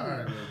 I'm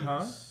tired of Huh?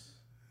 this.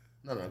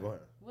 No, go ahead.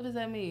 What does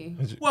that mean?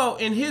 Well,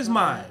 in his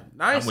mind,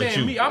 I ain't I'm with saying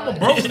you. me. I'm a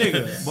broke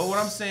nigga, but what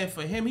I'm saying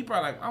for him, he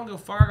probably like, I don't give a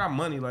fuck. I got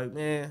money. Like,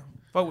 man,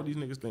 fuck what these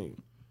niggas think.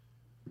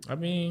 I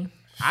mean,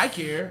 I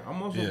care.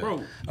 I'm also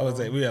broke. I would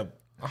say we have.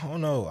 I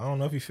don't know. I don't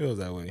know if he feels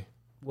that way.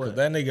 What? Cause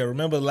that nigga.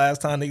 Remember the last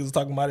time niggas was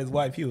talking about his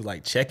wife? He was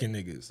like checking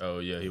niggas. oh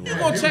yeah, he was. You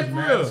gonna check for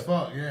Mad real? as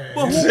fuck, yeah.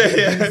 But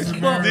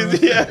who?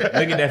 Look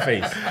at that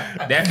face.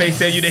 That face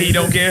tell you that he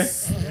don't care.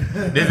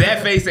 Does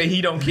that face say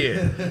he don't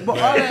care? But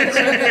all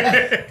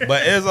that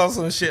But it's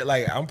also some shit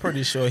like I'm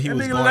pretty sure he was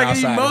nigga going look like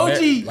an outside,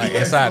 emoji. like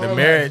inside the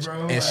marriage,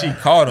 bro. and she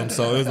caught him.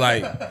 So it was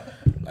like you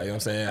know what I'm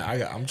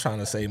saying, I'm trying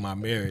to save my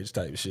marriage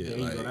type shit. there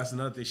you Like, go. That's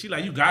another thing. She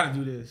like, you gotta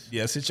do this.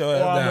 yeah, sit your Or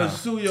I'm ass gonna down.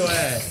 sue your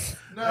ass.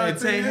 No, Hey, the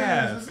thing take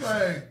half. is, it's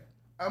like,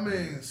 I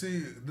mean, see,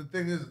 the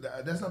thing is,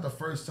 that's not the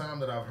first time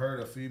that I've heard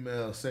a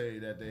female say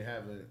that they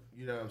haven't,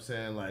 you know what I'm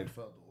saying, like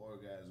felt the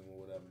orgasm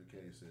or whatever the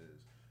case is.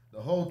 The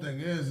whole thing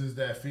is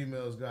that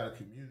females got to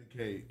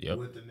communicate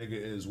with the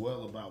nigga as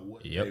well about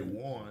what they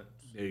want.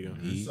 There you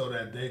go. So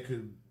that they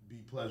could be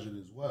pleasured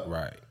as well.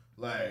 Right.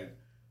 Like,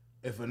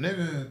 if a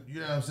nigga, you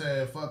know what I'm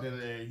saying, fucking,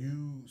 and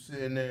you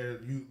sitting there,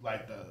 you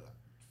like the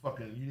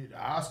fucking, you need an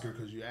Oscar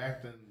because you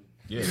acting.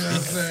 Yeah. You know what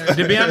I'm saying?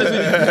 To be honest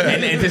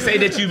with you, and to say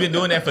that you've been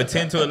doing that for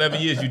 10 to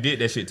 11 years, you did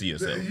that shit to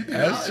yourself.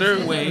 That's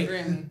true. Wait.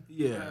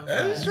 Yeah.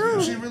 That's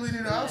true. She really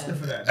need an Oscar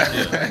for that.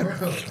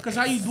 Because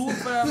how you do it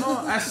for that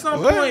long? At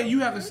some point, you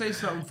have to say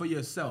something for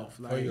yourself.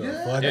 Like, Fucking so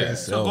go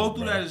self,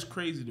 through bro. that is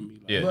crazy to me.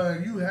 Like, Yeah.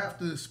 Like, you have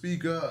to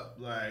speak up.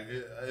 Like,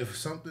 if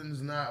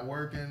something's not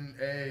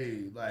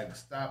working, like,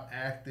 stop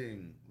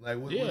acting. Like,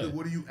 what do you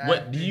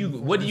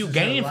acting What do you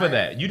gain for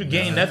that? You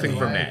gain nothing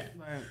from that.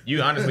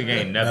 You honestly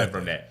gain nothing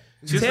from that.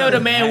 Tell the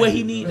man what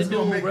he need to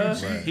do, bro.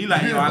 He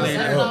like, yo, I laid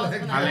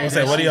that.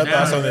 Say, what are your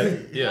thoughts on that?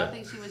 Y'all Yeah.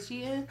 think she was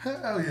cheating?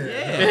 Hell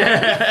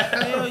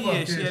yeah. Hell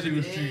yeah. She had to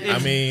be. I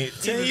mean,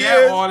 10 Either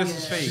years. that or this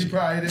is She fake.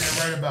 probably didn't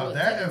write about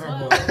that in her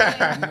book. You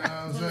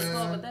know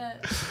what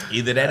I'm saying?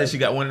 Either that or she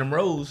got one of them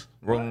roses.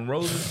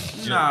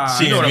 Nah,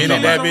 She you know ain't what I'm been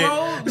in that saying? bit.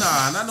 Rose?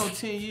 Nah, not no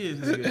 10 years,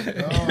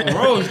 nigga.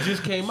 Rose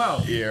just came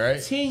out. Yeah,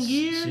 right. 10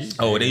 years?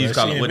 Oh, they used to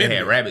call She them when they ain't had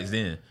been rabbits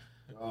then.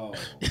 Oh.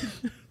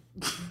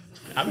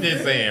 I'm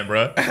just saying,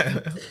 bro.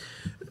 10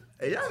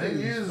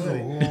 years is a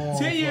long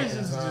 10 years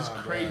is fucking just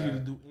time, crazy bro. to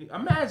do.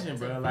 Imagine,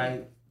 bro,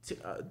 like,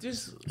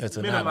 just That's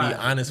to not minimize be it.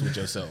 honest with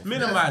yourself.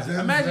 Minimize it.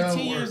 That's Imagine how 10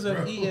 it years work,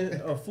 of bro. eating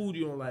a food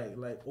you don't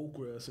like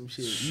okra or some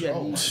shit. You had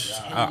to eat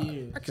 10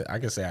 years. I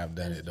can say I've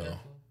done it though.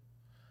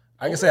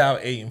 I can say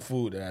I've eaten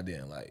food that I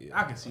didn't like. Yeah,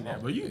 I can see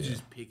that, but you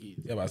just picky.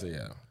 yeah, but I say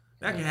yeah.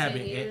 That can happen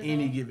at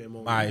any given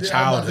moment. My Yeah, I'm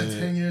about to childhood.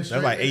 10 years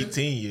That's like straight,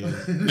 18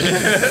 years.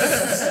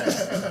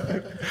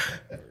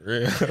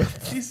 Real.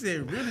 She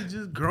said, really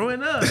just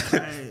growing up.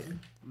 Like,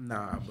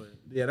 nah, but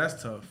yeah,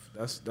 that's tough.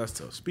 That's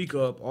tough. Speak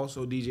up.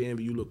 Also, DJ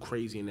Envy, you look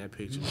crazy in that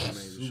picture.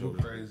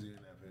 Super crazy in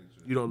that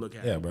picture. You don't look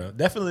happy. Yeah, bro.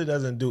 Definitely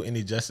doesn't do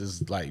any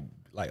justice like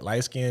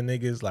light skinned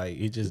niggas. Like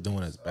he just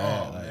doing his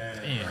bad. Like,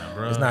 Damn,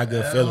 bro. it's not a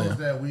good That feeling. was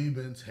that we've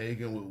been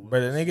taking with But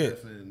the Will nigga-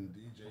 Smith and DJ.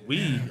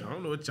 I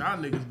don't know what y'all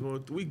niggas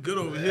going through. We good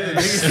over here,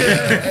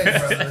 nigga. Hey,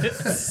 brother.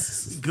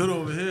 Good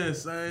over here,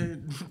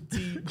 son.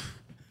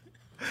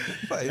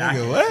 Like,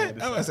 nigga, what? I'm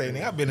gonna say,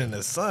 nigga, I've been in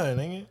the sun,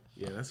 nigga.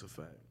 Yeah, that's a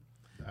fact.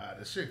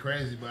 The shit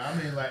crazy, but I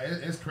mean, like,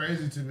 it's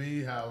crazy to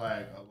me how,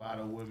 like, a lot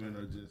of women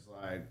are just,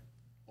 like,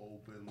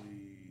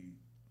 openly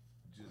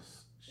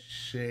just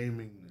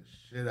shaming the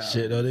shit out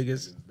Shit of though,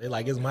 these niggas. They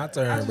like it's my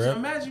turn, I just bro.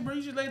 imagine, bro,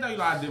 you just lay down, you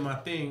like, I did my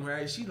thing,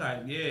 right? She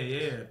like,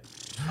 yeah.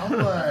 I'm I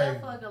like,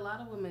 feel like a lot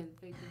of women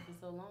faked it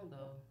for so long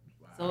though.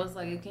 So it's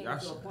like it came to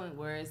a point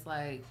where it's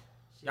like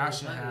Y'all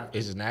should have.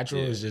 It's just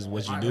natural. It's just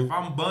what you Like, do. if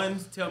I'm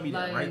buns, tell me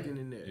that Like- right then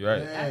and there. You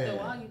right. after a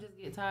while you just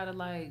get tired of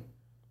like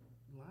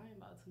lying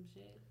about some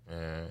shit.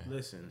 Man.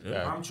 Listen,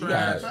 Yeah, I'm you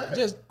trying. gotta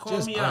just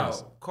Call me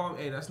honest. out. Call.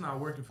 Hey, that's not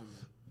working for me.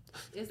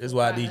 It's This is the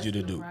what I pride- need you that's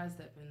to the do. pride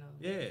stepping,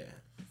 though. Yeah.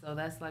 So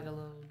that's like a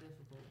little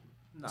difficult.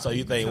 Nah, So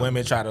you think tell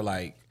women me. try to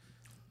like,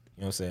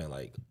 you know what I'm saying,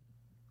 like,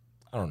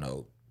 I don't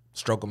know,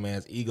 stroke a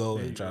man's ego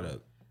and try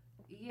to.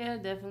 Yeah,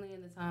 definitely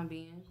in the time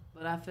being.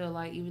 But I feel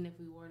like even if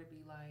we were to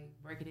be like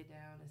breaking it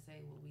down and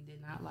say what we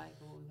did not like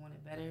or what we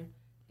wanted better,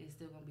 it's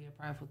still gonna be a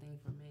prideful thing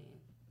for men.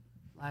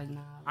 Like,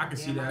 nah. I can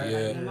see that.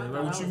 Yeah.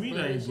 Like, what you mean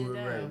I ain't doing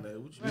it right? Like,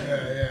 what you mean?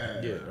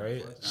 Yeah.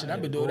 Right? Shit, I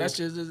been doing that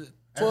shit since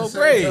At the 12th same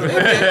grade.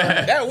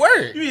 time- That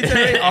worked. You mean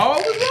tell me all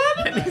was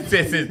wrong? He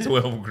said since 12th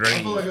I feel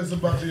grade. like it's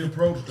about the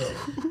approach though.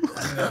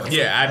 You know,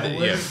 Yeah,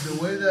 the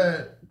way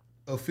that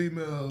a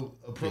female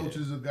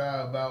approaches a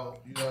guy about,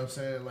 you know what I'm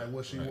saying, like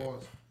what she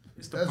wants.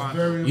 That's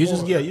very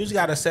important. You just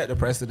gotta set the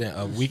precedent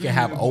of we can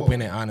have Extremely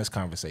open and honest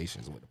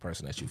conversations with the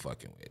person that you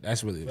fucking with.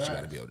 That's really what you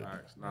gotta be able to do.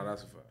 Facts. No,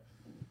 that's a fact.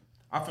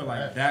 I feel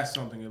like that's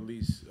something at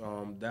least.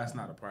 That's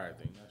not a pride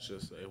thing. That's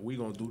just if we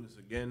gonna do this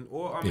again,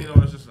 or I mean,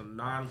 it's just a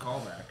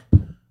non-callback.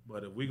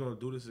 But if we gonna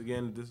do this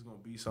again, this is gonna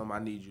be something I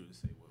need you to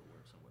say what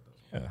works and what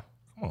doesn't. Yeah.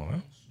 Come on,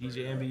 man.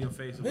 DJ Envy your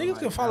face. Niggas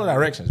can follow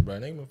directions, bro.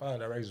 Niggas been following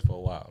directions for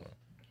a while, man.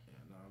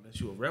 Nah, unless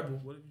you a rebel.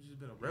 What if you just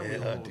been a rebel?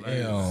 your whole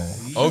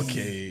life? Damn.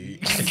 Okay.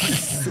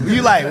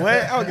 You like what?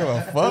 I don't give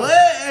a fuck.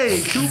 What?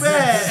 Hey, too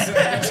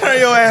bad. Turn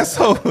your ass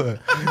over.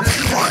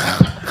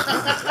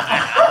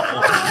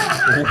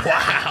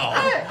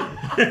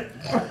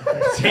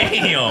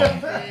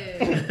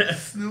 Damn.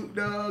 Snoop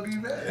Dogg,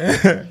 you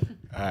man.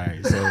 All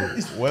right, so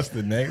what's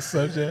the next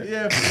subject?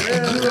 Yeah, for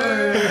real.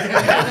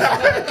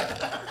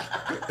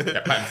 I'm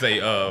about to say,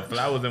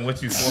 flowers and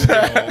what you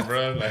smoking on,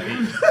 bro. Like,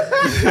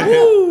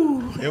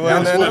 It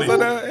wasn't That was nothing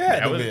funny. else. It had That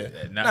to was-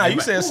 be. nah, Nah, you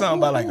you said something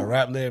about like a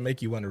rap lyric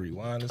make you want to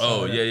rewind or something.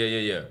 oh like yeah,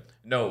 that. yeah.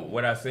 No,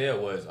 what I said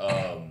was,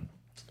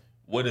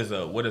 what is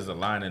a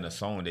line in a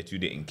song that you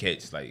didn't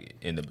catch like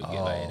in the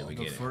beginning? Like, in the The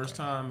beginning. first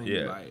time, and Yeah.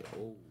 you're like,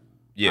 oh.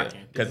 Yeah,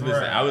 can't because think.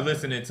 listen, I was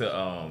listening to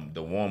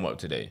the warm up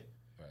today,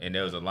 and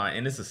there was a line,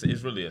 and it's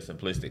really a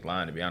simplistic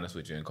line to be honest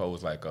with you. And Cole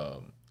was like,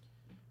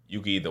 you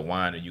could either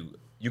whine or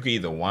you could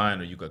either whine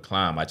or you could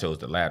climb. I chose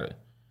the latter.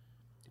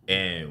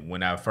 And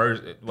when I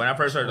first heard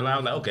the line, I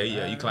was like, okay,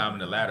 yeah, you climbing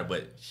the ladder.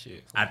 But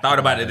I thought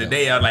about it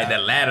today. I was like, the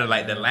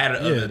ladder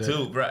of the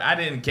two, bro. I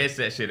didn't catch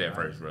that shit at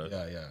first, bro.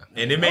 Yeah.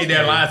 And it made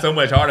that line so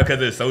much harder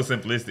because it's so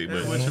simplistic.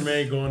 But What your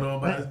man going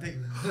on about his dick?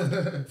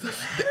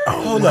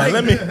 Hold on,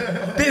 let me.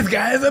 This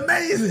guy is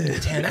amazing.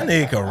 Damn, that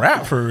nigga can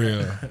rap for real.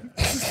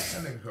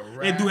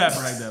 It do happen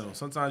like that though.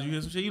 Sometimes you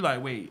hear some shit, you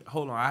like, wait,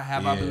 hold on, I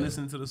been Yeah.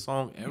 listening to the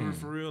song ever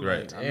for real?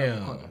 Right. Like, I never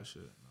Damn. caught that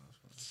shit.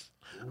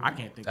 I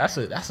can't think.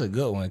 That's a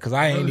good one because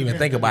I ain't even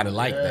think about it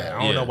like that.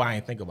 I don't know why I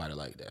ain't think about it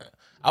like that.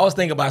 I was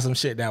thinking about some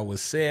shit that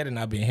was said and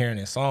I've been hearing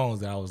in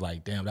songs that I was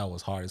like, damn, that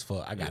was hard as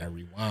fuck. I gotta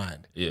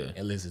rewind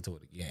and listen to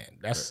it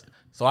again.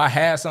 So I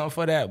had something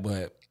for that,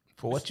 but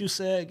for what you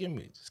said, give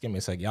me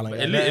a second. Y'all ain't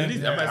got at nothing?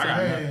 least I'm about to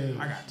say,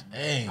 I got you.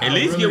 Dang. at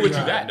least get what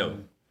you got though.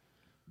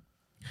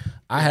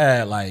 I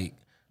had like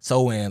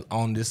when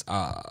on this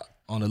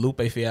on the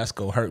Lupe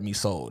Fiasco Hurt Me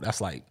Soul.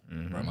 That's like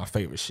bro, my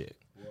favorite shit.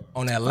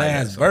 On that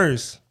last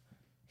verse,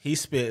 he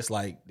spits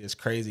like this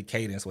crazy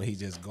cadence where he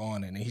just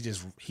going and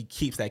he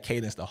keeps that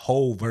cadence the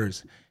whole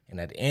verse. And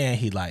at the end,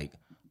 he like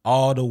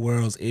all the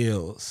world's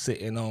ill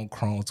sitting on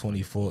chrome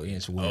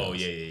 24-inch wheels. Oh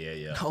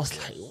yeah. I was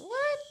like,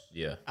 what?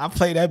 Yeah. I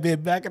played that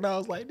bit back and I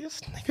was like,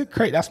 this nigga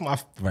crazy. That's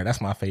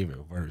my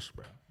favorite verse,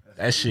 bro.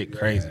 That shit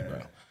crazy,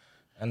 bro.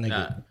 That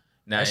nigga.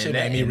 Now, That shit in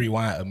made me in-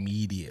 rewind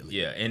immediately.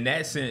 Yeah, in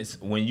that sense,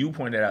 when you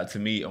pointed out to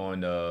me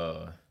on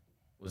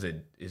is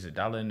it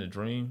Dollar in the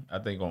Dream? I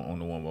think on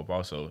the warm up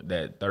also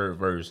that third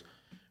verse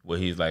where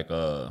he's like,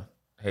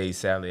 hey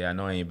Sally, I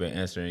know I ain't been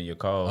answering your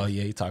calls. Oh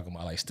yeah, he talking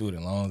about like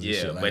student loans. And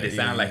Yeah, shit like but it that.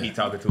 sounded like he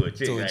talking to a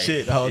chick. To a like,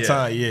 chick the whole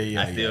time.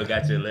 Yeah. I still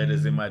got your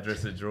letters in my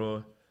dresser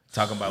drawer.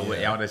 Talking about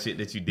what all that shit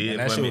that you did And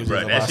that for shit me, was bro.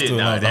 just That about shit,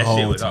 student loans the that shit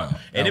whole was hard. time.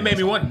 And That it made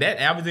me was wonder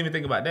that. I was even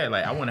thinking about that.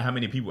 Like, I wonder how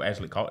many people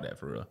actually caught that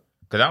for real.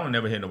 Because I don't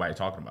never hear nobody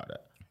talking about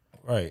that.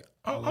 Right.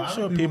 I'm lot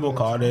sure of people people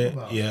caught don't it. talk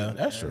about Yeah, it,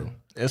 that's man. true.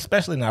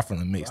 Especially not from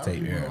the A lot of mixtape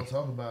people era. don't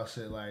talk about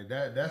shit like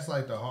that. That's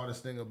like the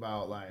hardest thing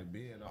about like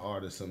being an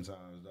artist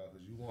sometimes, though,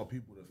 because you want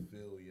people to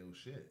feel your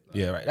shit. Like,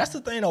 Yeah, right. That's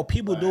the thing though.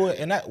 People do it,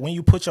 and that when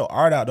you put your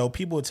art out though,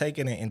 people take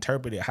it and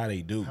interpret it how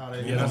they do. how they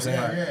You know what I'm saying?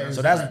 Yeah,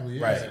 So that's exactly,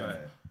 right. yeah.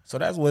 So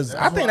that's what's.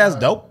 That's I think why- that's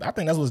dope. I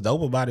think that's what's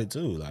dope about it too.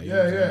 Like, you know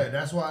what I'm saying?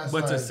 That's why. It's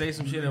But like, to say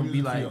some you shit can and be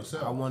use it for like,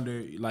 yourself. I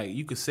wonder, like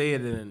you could say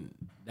it and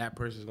that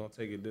person's gonna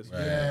take it this way.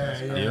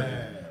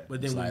 Yeah.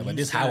 But then It's when like, but you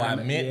this say how it, I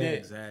like, meant yeah, it.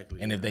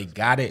 Exactly. And if they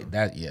got it,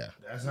 that yeah.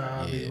 That's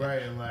how I be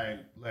writing. Like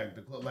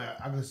the like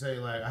I could say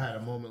like I had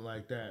a moment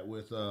like that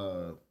with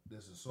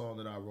there's a song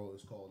that I wrote.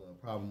 It's called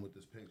 "Problem with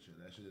This Picture."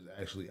 That shit is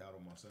actually out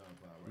on my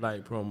SoundCloud. Right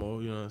like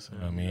promo, you know what I'm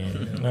saying? I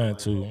mean, nothing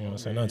too. You know what I'm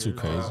saying? Nothing too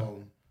crazy.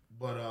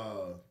 But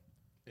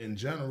in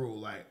general,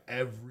 like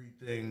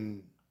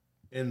everything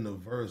in the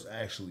verse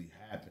actually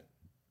happened.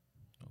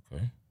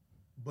 Okay.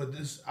 But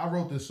I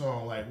wrote this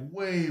song like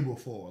way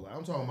before. Like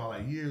I'm talking about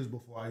like years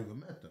before I even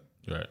met them.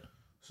 Right.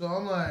 So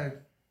I'm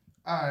like,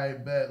 all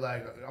right, bet.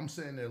 Like, I'm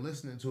sitting there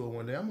listening to it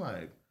one day. I'm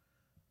like,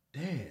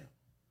 damn.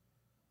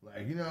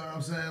 Like, you know what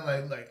I'm saying?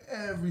 Like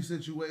every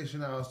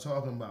situation I was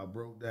talking about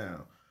broke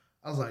down.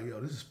 I was like, yo,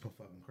 this is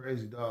fucking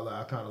crazy, dog. Like,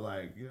 I kind of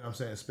like, you know what I'm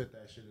saying, spit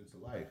that shit into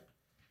life.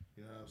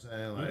 You know what I'm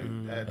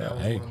saying? Like, that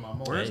was one of my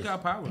moments. Words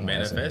got power.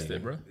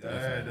 Manifested, bro.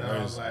 Yeah,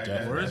 dog. Like,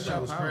 that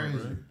shit was crazy.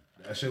 Bro.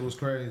 That shit was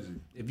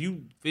crazy. If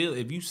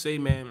you say,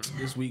 man,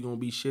 this week gonna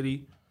be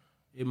shitty,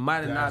 it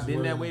might have not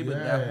been that way, but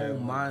that whole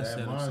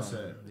mindset or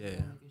something.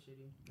 Yeah.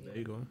 There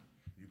you go.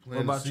 You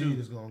plant the seed,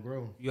 it's gonna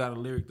grow. You got a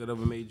lyric that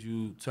ever made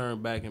you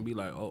turn back and be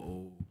like,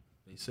 uh-oh,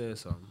 they said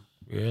something.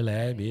 Real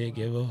ass, big,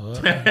 give a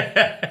fuck.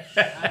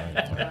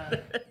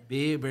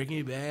 Big,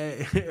 breaking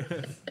bad.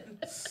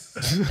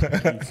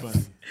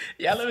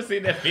 Y'all ever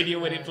seen that video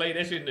where they played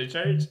that shit in the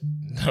church?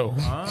 No.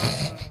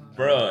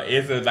 Bro,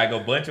 it's like a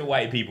bunch of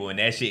white people and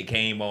that shit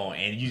came on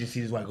and you just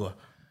see this white go,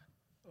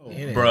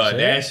 Oh, bro,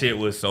 that shit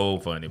was so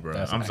funny, bro.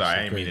 That's I'm sorry,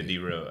 I ain't crazy. mean to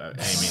derail. I ain't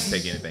mean to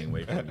take anything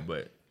away from you,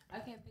 but I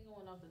can't think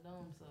of one off the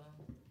dome, so.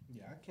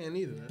 Yeah, I can't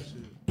either. That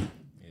shit.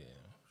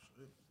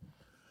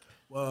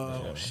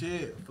 Well,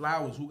 shit.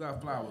 Flowers. Who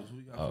got flowers?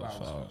 Who got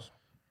flowers?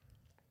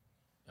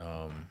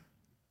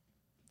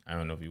 I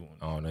don't know if you want.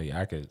 I don't know yet.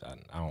 I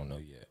don't know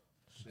yet.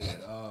 Shit.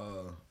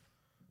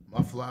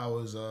 My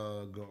flowers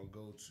gonna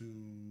go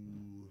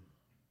to.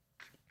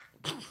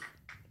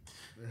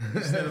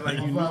 Like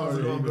my flowers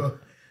gonna go.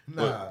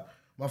 Nah,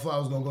 my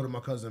flowers gonna go to my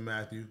cousin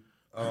Matthew.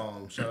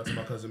 Shout out to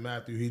my cousin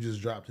Matthew. He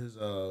just dropped his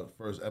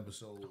first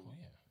episode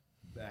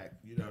back.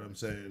 You know what I'm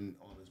saying,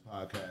 on his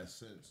podcast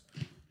since.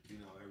 You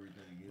know,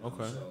 everything. You know,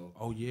 Okay. So,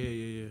 oh,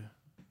 yeah.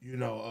 you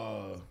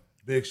know,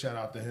 big shout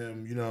out to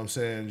him. You know what I'm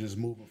saying? Just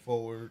moving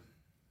forward.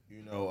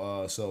 You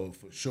know, so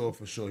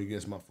for sure, he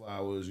gets my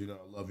flowers. You know,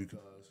 I love you, cuz.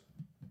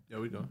 There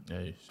we go.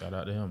 Hey, shout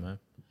out to him, man.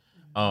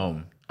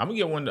 I'm gonna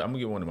get one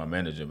to my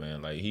manager,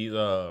 man. Like he's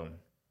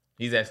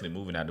actually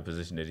moving out of the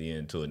position that he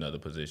in to another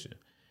position,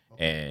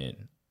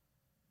 and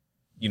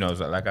you know,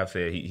 so like I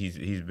said,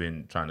 he's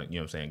been trying to, you know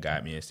what I'm saying,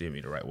 guide me and steer me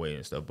the right way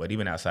and stuff. But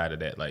even outside of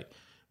that, like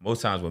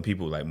most times when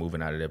people like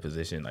moving out of their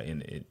position, like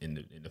in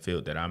the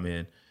field that I'm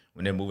in,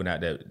 when they're moving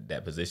out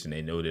that position,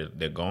 they know that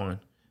they're gone.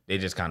 They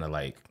just kind of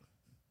like,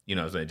 you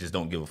know what I'm saying, just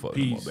don't give a fuck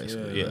no more,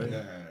 basically.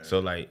 Yeah. So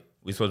like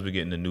we supposed to be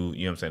getting the new,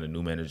 you know what I'm saying, the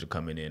new manager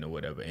coming in or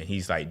whatever, and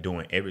he's like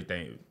doing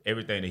everything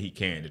that he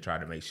can to try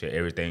to make sure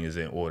everything is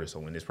in order. So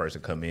when this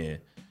person come in,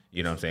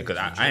 you know what I'm saying, because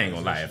I ain't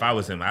gonna lie, if I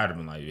was him, I'd have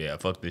been like, yeah,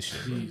 fuck this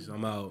shit. Jeez,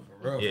 I'm out.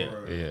 For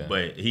real. Yeah.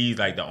 But he's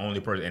like the only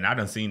person, and I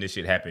done seen this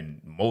shit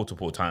happen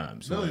multiple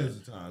times. Millions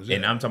of times.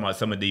 And I'm talking about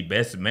some of the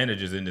best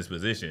managers in this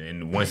position.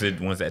 And once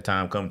that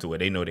time come to it,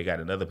 they know they got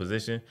another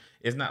position.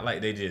 It's not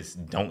like they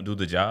just don't do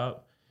the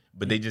job,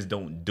 but they just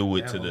don't do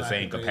it to the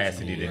same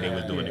capacity that they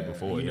was doing it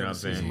before. You know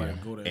what I'm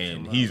saying?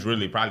 And he's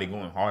really probably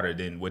going harder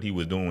than what he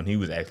was doing when he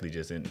was actually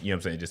just in, you know what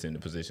I'm saying, just in the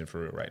position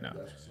for real right now.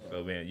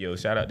 So man, yo,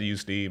 shout out to you,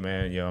 Steve,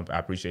 man. Yo, I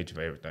appreciate you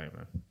for everything,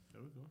 man.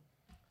 There we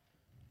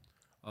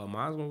go.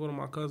 Mine's gonna go to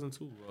my cousin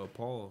too,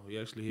 Paul. He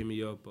actually hit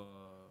me up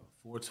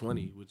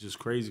 420, which is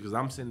crazy because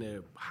I'm sitting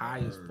there high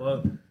as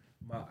fuck.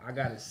 I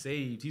got it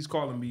saved. He's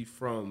calling me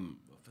from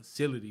a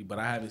facility, but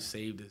I have it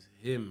saved as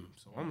him.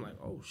 So I'm like,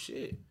 oh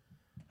shit.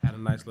 Had a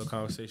nice little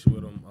conversation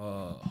with him.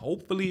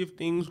 Hopefully, if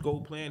things go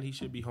planned, he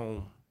should be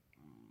home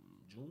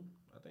June,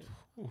 I think.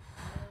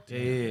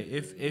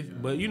 Yeah.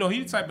 But you know,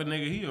 he the type of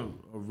nigga. He a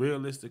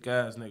realistic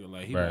ass nigga.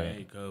 Like he like,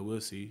 hey, cuz we'll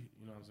see.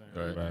 You know what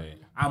I'm saying? Right.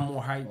 I'm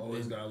more hyped.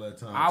 Always gotta let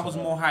time. I was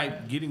more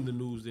hyped getting the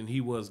news than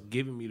he was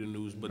giving me the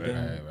news. But then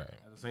Right.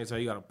 at the same time,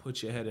 you gotta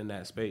put your head in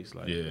that space.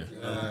 Like, Yeah.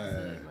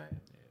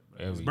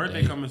 His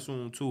birthday coming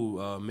soon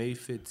too. May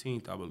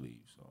 15th, I believe.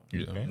 So.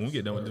 Yeah. When we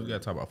get done with this, we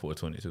gotta talk about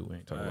 420 too. We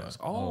ain't talking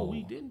about.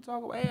 We didn't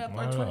talk about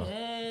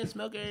 420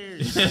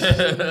 smokers.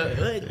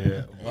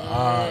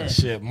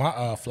 Shit,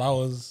 my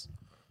flowers.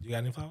 You got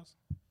any flowers?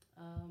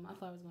 My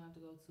flowers gonna have to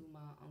go to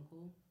my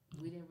uncle.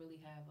 We didn't really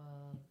have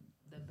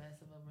the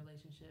best of a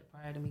relationship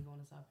prior to me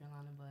going to South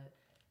Carolina, but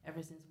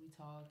ever since we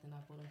talked and I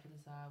pulled him to the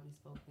side, we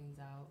spoke things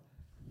out.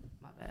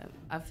 My bad.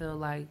 I feel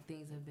like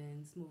things have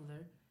been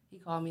smoother. He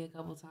called me a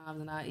couple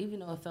times, and even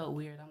though it felt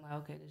weird, I'm like,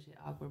 okay, this shit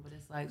awkward, but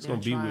it's like It's they're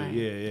gonna be trying.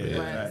 weird.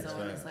 Yeah. Right.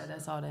 So it's like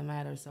that's all that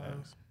matters. So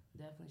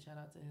definitely shout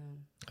out to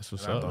him. That's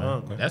what's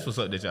up, man. That's what's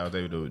up that y'all was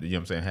able to, you know what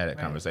I'm saying, have that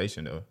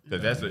conversation though.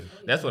 Because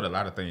that's what a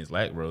lot of things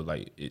like, bro.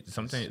 Like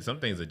some things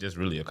are just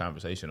really a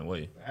conversation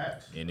away,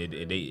 and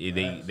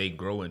they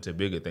grow into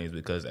bigger things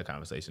because that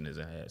conversation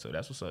isn't had. So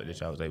that's what's up that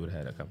y'all was able to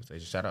have that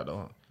conversation. Shout out to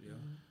him.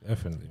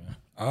 Definitely,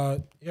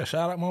 man.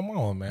 Shout out my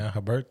mom, man.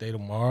 Her birthday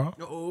tomorrow.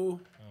 Oh. You know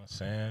what I'm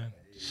saying?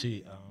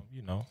 She,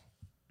 you know,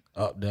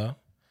 up there. You know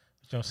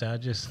what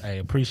I'm saying? I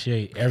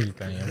appreciate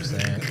everything, you know what I'm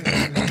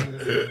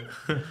saying?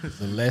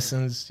 The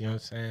lessons, you know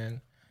what I'm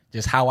saying?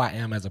 Just how I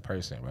am as a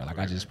person, bro. Like,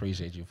 I just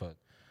appreciate you for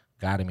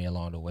guiding me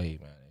along the way,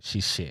 man.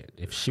 She's shit.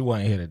 If she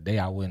wasn't here today,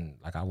 I would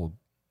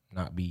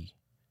not be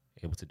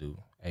able to do.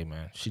 Hey,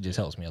 man, she just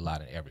helps me a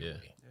lot in every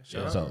way.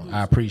 Yeah, so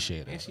I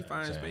appreciate it. And she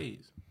finds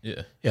spades.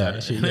 Yeah,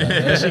 she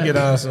get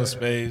on some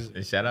space.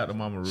 And shout out to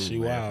Mama Ruth. She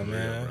wild,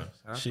 man.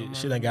 She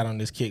done got on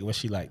this kick where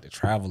she like to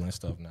travel and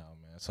stuff now,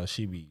 man. So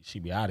she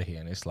be out of here,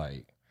 and it's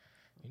like,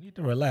 you need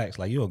to relax.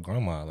 Like, you a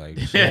grandma. Like,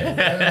 chill,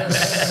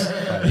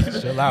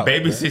 out.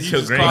 Babysit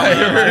your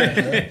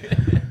grandma.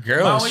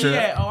 Girl, where you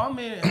at? Oh, I'm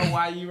in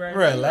Hawaii right now.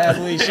 Bro, last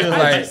week she was I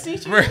like, just seen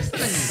you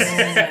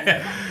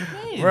yesterday.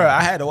 bro,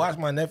 I had to watch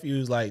my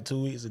nephews like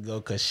 2 weeks ago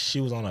because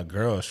she was on a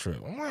girls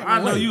trip. I'm like,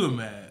 I know you were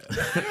mad.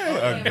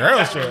 A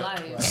girls trip.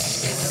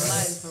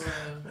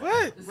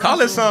 What?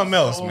 Call it something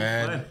else,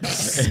 man.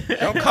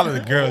 Don't call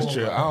it a girls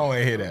trip. I don't want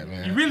to hear that,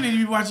 man. You really need to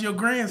be watching your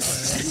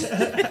grandson.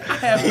 I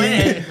have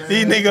plans.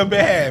 These nigga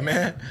bad,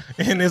 man.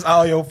 And it's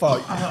all your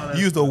fault.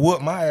 You used to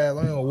whoop my ass.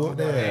 I'm gonna whoop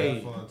that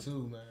ass. Fun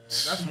too, man.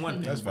 That's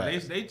one thing.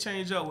 But they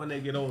change up when they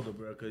get older,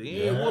 bro. Cause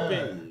he ain't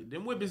whooping.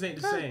 Them whippings ain't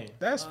the same.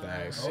 That's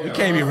facts. You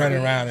can't be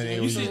running around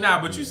and You see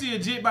but you see a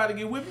jit about to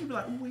get whipped, you be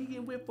like, ooh, he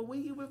get whipped for, where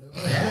he get whipped for?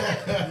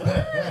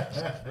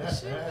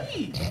 Shit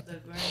be.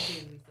 The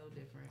grandkids be so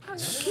different. I'm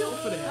killed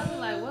for that. I be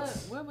like,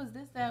 where was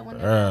this at when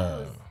they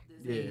was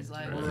this age?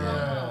 Like,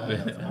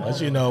 but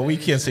you know, we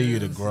continue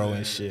to grow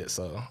and shit,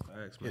 so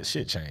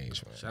shit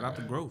change, man. Shout out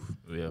to growth.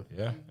 Yeah,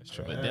 that's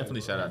true. But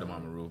definitely shout out to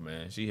Mama Ruth,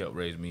 man. She helped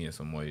raise me in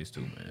some ways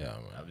too, man. Yeah,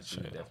 man.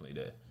 Obviously, definitely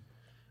that.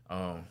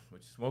 What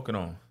you smoking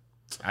on?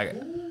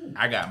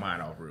 I got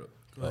mine off real.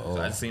 So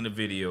I seen a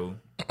video.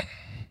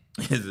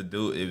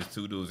 It was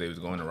two dudes. They was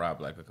going to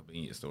rob like a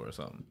convenience store or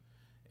something.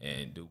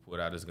 And dude pulled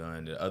out his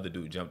gun. The other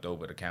dude jumped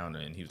over the counter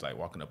and he was like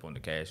walking up on the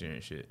cashier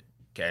and shit.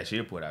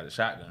 Cashier pulled out a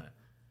shotgun.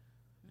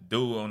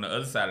 Dude on the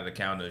other side of the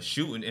counter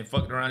shooting and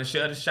fucked around and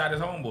shot his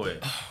homeboy.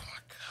 Oh my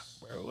god,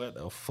 bro! What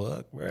the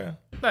fuck, bro?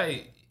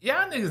 Like,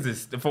 y'all niggas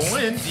is, for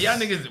one, y'all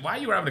niggas, why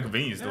you robbing a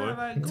convenience store?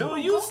 Like,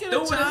 Dude, you you stupid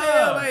stupid as as hell.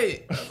 hell.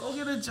 Like, go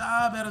get a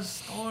job at a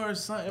store or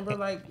something, bro.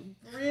 Like,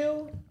 for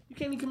real? You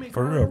can't even commit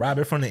For crimes. real, rob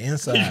it from the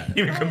inside.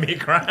 you even commit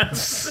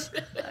crimes.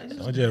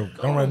 don't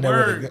run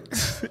there with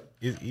the gun.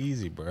 It's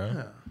easy,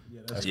 bro.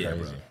 That's Yeah,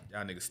 crazy. bro.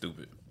 Y'all niggas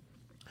stupid.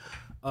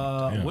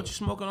 What you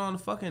smoking on the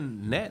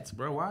fucking Nets,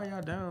 bro? Why are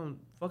y'all down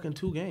fucking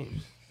 2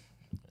 games?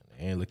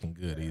 They ain't looking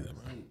good either,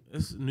 bro.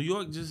 It's New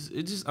York. Just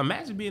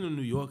imagine being a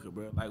New Yorker,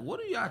 bro. Like, what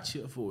do y'all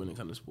cheer for when it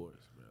comes to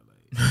sports, bro?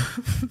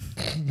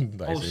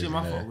 Like, oh shit,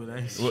 my fault.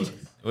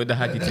 What the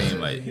hockey team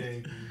like?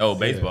 Oh,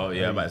 baseball.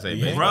 Yeah, I'm about to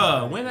say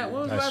baseball. Bruh, when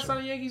was the last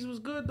time the Yankees was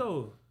good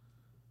though?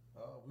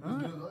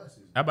 I'm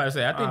about to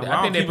say I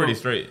think they're pretty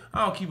straight.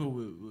 I don't keep it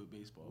with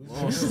baseball.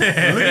 Look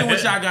at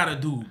what y'all gotta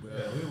do, bro.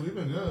 Yeah, we've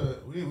been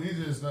good. We just we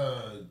just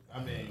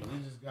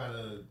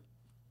gotta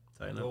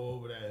go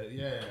over that.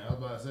 Yeah, I was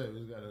about to say we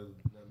just gotta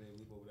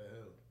leap over that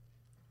hill.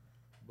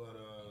 But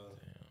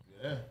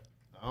yeah,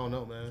 I don't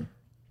know, man.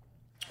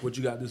 What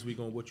you got this week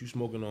on? What you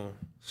smoking on?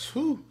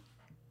 Whew.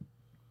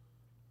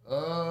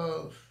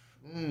 Do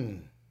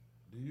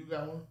you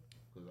got one?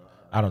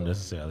 I don't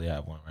necessarily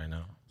have one right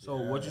now. So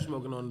what you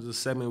smoking on is a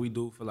segment we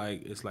do for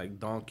like it's like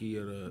donkey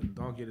of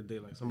the day,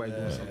 like somebody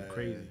doing something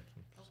crazy.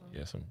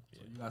 Yeah, So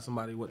you got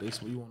somebody you want to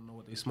know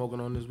what they smoking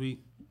on this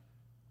week?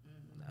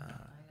 I ain't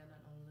got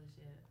nothing on the list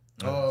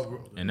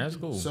yet. And that's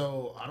cool.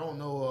 So I don't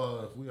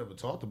know if we ever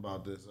talked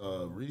about this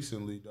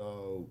recently,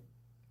 dog.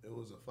 It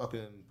was a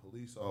fucking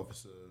police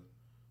officer.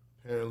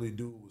 Apparently,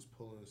 dude was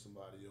pulling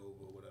somebody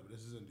over or whatever. This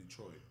is in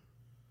Detroit.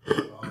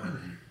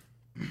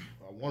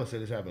 I want to say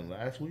this happened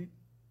last week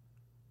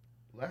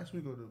or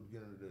the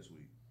beginning of this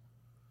week.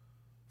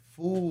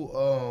 Fool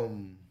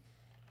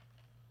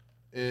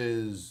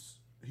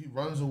he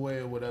runs away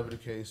or whatever the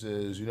case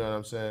is. You know what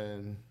I'm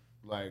saying?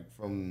 Like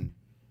from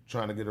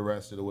trying to get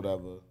arrested or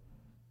whatever.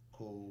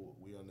 Cool,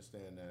 we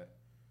understand that.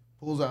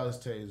 Pulls out his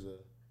taser.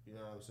 You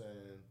know what I'm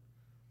saying?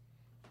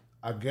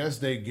 I guess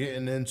they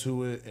getting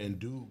into it and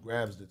dude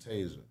grabs the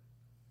taser.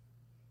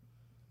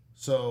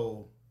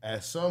 So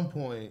at some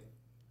point,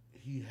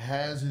 he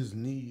has his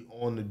knee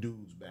on the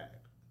dude's back.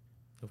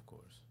 Of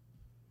course.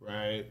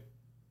 Right?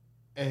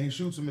 And he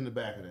shoots him in the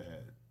back of the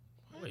head.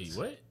 Wait,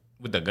 what?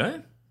 With the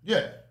gun?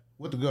 Yeah,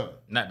 with the gun.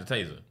 Not the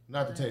taser.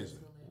 Not the taser.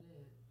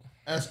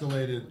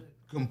 Escalated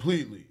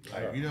completely.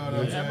 Like, you know what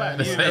I'm saying? I'm about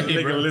to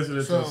say, bro.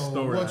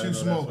 So what you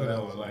smoking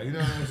on? Like, you know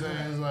what I'm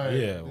saying? It's like,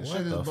 the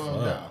shit is what the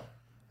bugged fuck? out.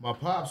 My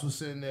pops was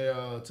sitting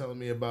there telling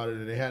me about it,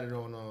 and they had it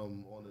on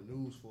the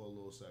news for a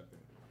little second.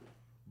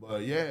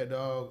 But yeah,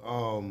 dog.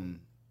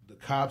 The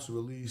cops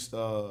released.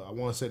 I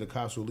want to say the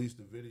cops released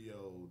the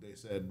video. They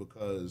said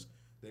because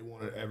they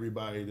wanted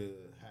everybody to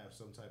have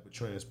some type of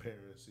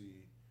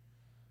transparency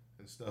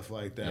and stuff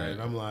like that.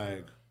 And I'm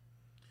like,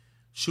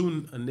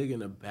 Shooting a nigga in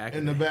the back.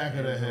 in the back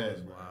of the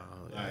head, bro.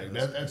 Like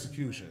that's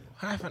execution.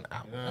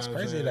 That's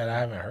crazy that I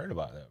haven't heard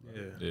about that, bro.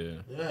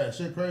 Yeah,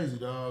 shit crazy,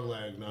 dog.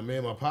 Like, now,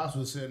 man, my pops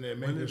was sitting there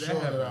making sure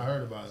that I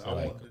heard about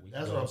it.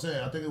 That's what I'm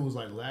saying. I think it was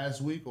like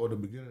last week or the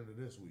beginning of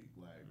this week.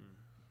 Like,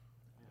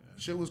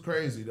 shit was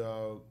crazy,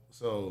 dog.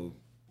 So,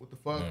 what the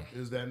fuck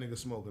is that nigga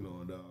smoking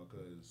on, dog?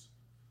 Because,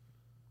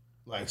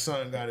 like,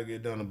 something got to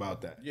get done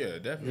about that. Yeah,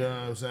 definitely. You know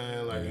what I'm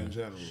saying? Like, in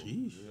general.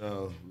 You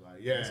know,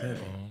 like, yeah.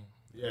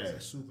 Yeah,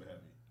 super heavy.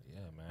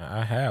 Yeah, man.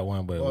 I had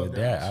one, but with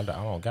that, I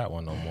don't got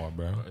one no more,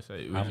 bro. I'm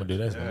gonna do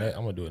this. I'm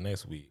gonna do it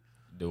next week.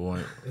 The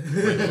one.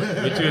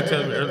 What you were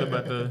telling me earlier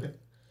about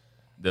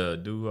the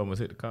dude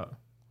almost hit the cop?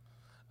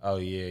 Oh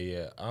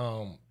yeah.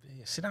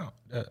 Sit down.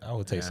 I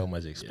would take so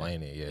much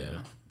explaining.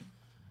 Yeah.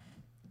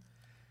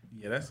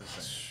 Yeah, that's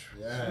insane.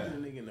 Yeah. Shooting a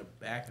nigga in the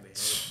back of the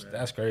head, bro.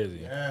 That's crazy.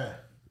 Yeah.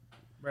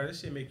 Bro,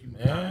 this shit make you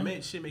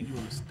shit make you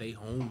want to stay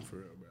home for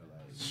real, bro.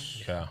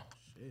 Like, yeah.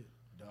 Shit.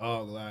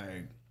 Dog,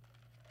 like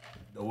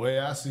the way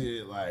I see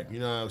it, like, you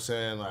know what I'm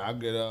saying? Like I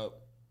get up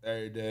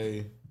every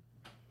day,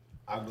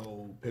 I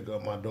go pick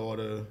up my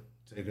daughter,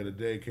 take her to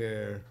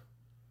daycare,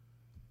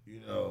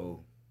 you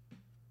know.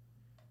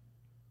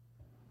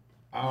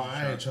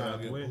 I ain't trying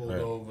to get pulled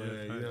over.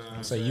 You know what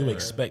I'm saying? You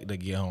expect to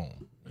get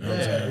home. You know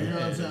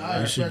what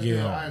I'm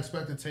saying? I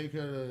expect to take her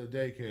to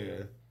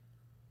daycare.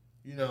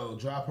 You know,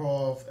 drop her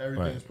off.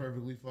 Everything's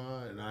perfectly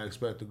fine, and I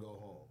expect to go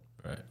home.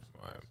 Right.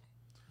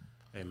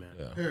 Hey man.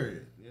 Yeah.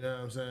 Period. You know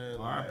what I'm saying?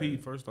 R.I.P.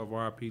 First off,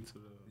 R.I.P. to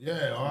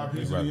the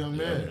R.I.P. to the young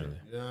man.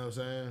 You know what I'm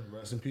saying?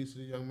 Rest in peace to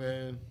the young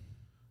man.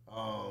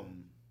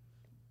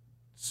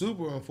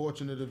 Super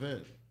unfortunate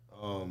event.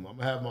 I'm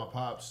gonna have my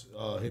pops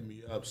hit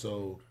me up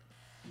so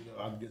you know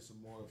I can get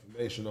some more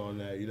information on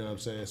that. You know what I'm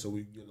saying? So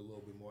we can get a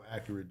little bit more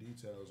accurate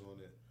details on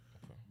it.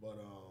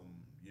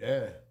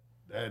 Okay.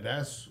 But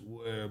that's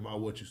where my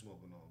what you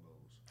smoking on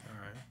goes. All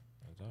right.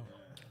 Yeah.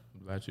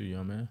 About you,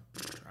 young man.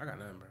 I got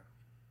nothing, bro.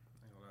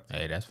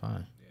 Hey, that's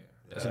fine. Yeah.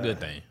 That's a good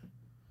thing.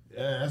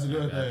 Yeah, that's a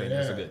good thing. I think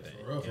that's a good thing.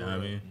 For real, you know what I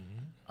mean?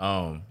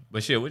 Mm-hmm.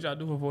 But shit, what y'all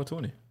do for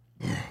 420?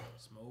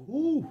 Smoke.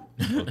 Ooh.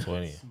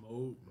 420.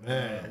 Smoke.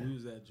 Man. We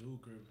was at Jewel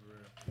Crib for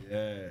real.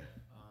 Yeah.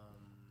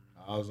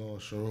 I was on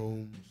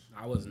shrooms.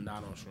 I was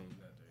not on shrooms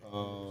that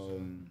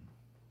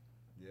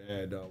day.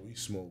 Yeah, dog, we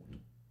smoked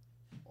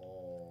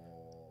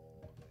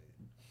all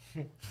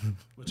day.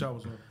 What y'all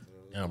was on?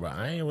 Yeah, bro.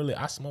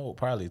 I smoked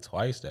probably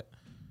twice that.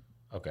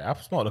 Okay, I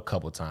smoked a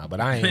couple times, but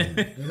I ain't.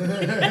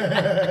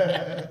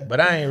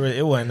 Really.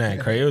 It wasn't that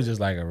crazy. It was just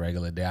like a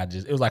regular day.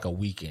 It was like a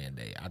weekend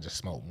day. I just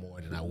smoked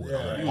more than I would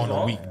on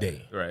a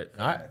weekday. Right.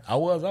 I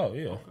was out.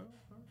 Yeah.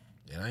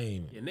 And I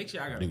ain't. Yeah, next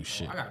year I gotta do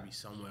shit. I gotta be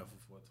somewhere for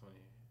 420.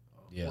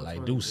 Yeah,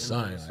 like do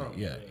something. Like,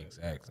 yeah,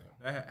 exactly.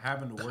 That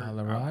having to work.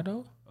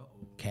 Colorado,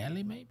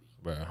 Cali, maybe.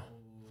 Bro,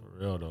 for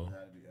real though.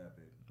 That'd be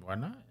epic. Why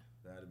not?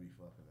 That'd be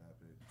fucking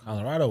epic.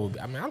 Colorado would be.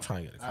 I mean, I'm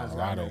trying to get to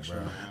Colorado,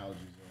 bro.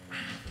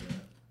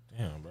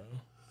 Damn, bro.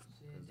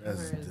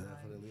 That's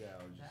definitely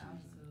allergy season.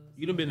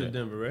 You done been to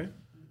Denver, right? I'm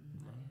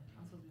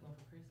supposed to be going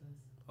for Christmas.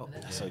 Oh,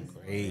 that's a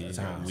great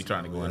time. We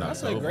trying to go in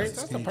That's October.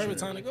 That's the perfect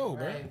time to go,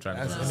 bro.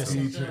 That's Then it's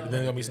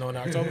gonna be snowing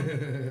in October.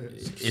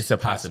 It's a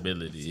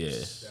possibility, yeah.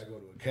 I go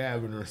to a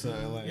cabin or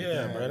something like that.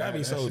 Yeah, bro, that'd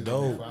be so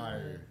dope.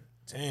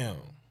 Damn.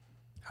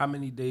 How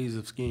many days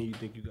of skiing you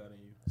think you got in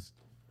you?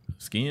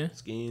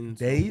 Skiing?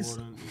 Days?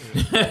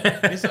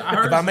 I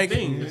heard I make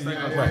thing.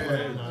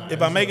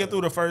 If I make it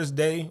through the first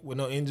day with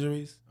no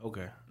injuries,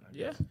 okay.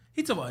 Yeah.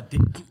 He talking about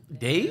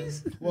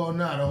days? Well,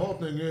 nah. The whole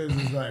thing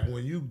is like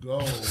when you go,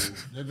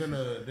 they're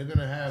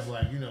gonna have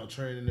like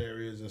training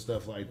areas and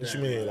stuff like that. what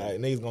you mean? Like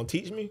niggas gonna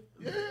teach me?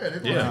 Yeah, they're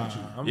gonna teach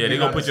you. Yeah, they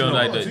gonna put you on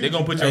like the. They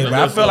gonna put you on Hey, the.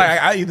 bro, I feel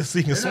like I either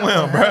sink and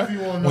swim, bro.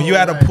 When you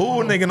at a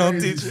pool, nigga don't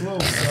teach you.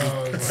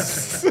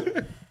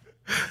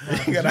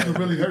 You can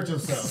really hurt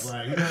yourself.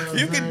 Like, you know what I'm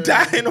You saying? can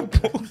die in a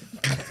pool.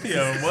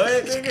 Yo,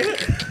 what,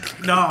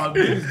 nigga? Nah,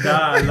 niggas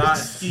die a lot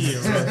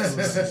skiing,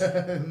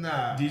 bro.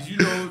 Nah. Did you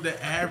know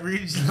the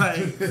average, like...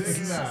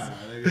 Nah,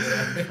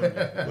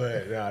 nigga.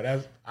 But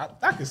nah,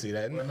 I can see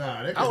that. But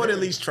nah, I would at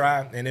least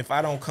try, and if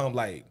I don't come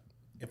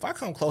if I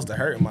come close to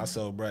hurting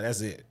myself, bro,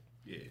 that's it.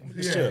 Yeah,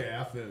 chill.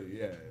 I feel you.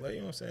 Yeah. But you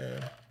know what I'm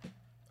saying?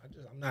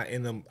 I'm not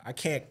in them. I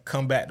can't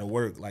come back to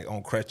work like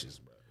on crutches,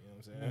 bro. You know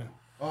what I'm saying?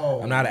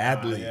 Oh, I'm not an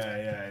athlete.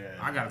 Yeah.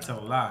 I gotta tell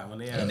a lie when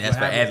they ask. And that's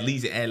for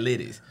athletes and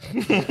athletes.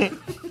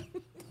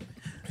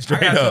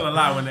 Straight I gotta up. tell a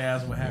lie when they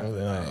ask what happened.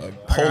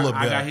 Polar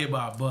I got bear. hit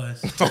by a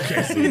bus.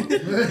 Okay.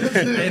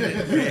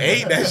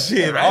 Ate that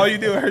shit. All you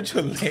do is hurt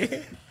your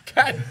leg.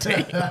 God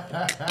damn.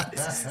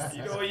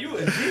 You know, you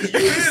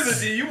is a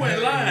G. You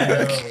ain't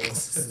lying.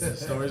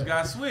 Stories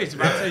got switched.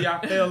 If I tell you I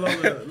fell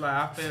over, like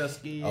I fell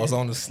skiing. I was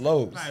on the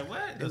slopes. Like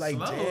what? The Like,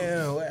 slopes.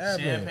 damn, what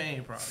happened?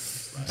 Champagne problem.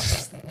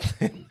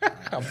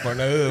 I'm from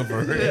the hood,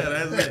 bro.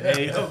 Yeah, that's it.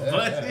 Hey, yo,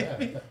 buddy.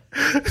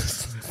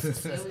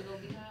 Say we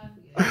gonna be high?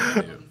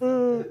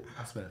 Yeah.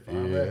 I spent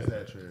 5 X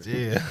that trip.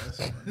 Yeah.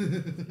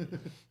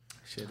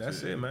 Shit,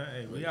 that's it, man.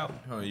 Hey, we out.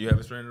 Oh, you have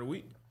a strain of the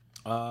week?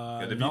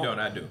 If If you don't,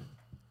 I do.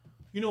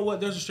 You know what?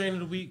 There's a strain of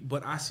the week,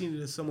 but I seen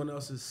it in someone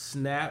else's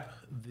snap.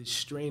 The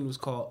strain was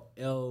called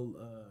I don't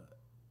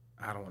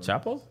want to.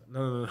 Chapo?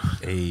 No.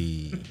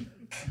 Hey.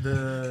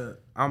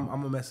 I'm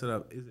gonna mess it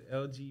up. Is it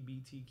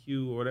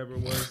LGBTQ or whatever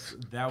it was?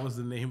 That was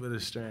the name of the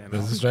strain.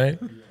 This is straight?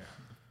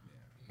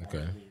 Yeah.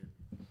 Okay.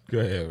 Go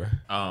ahead, bro.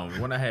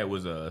 One I had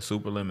was a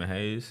super lemon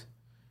haze.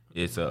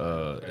 It's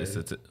a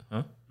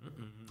sativa.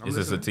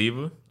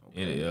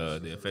 And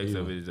the effects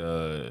of it is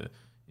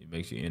It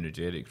makes you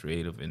energetic,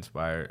 creative,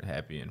 inspired,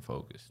 happy, and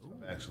focused.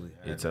 Actually,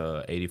 It's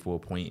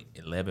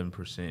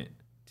 84.11%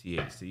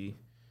 THC,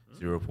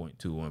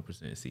 0.21%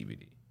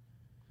 CBD.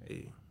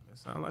 Hey, that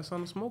sounds like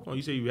something to smoke on.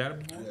 You say you had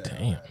it before?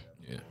 Damn.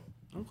 Yeah.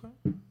 Okay.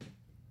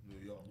 New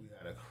York, we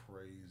had a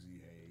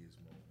crazy haze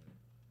moment.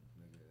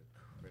 Nigga,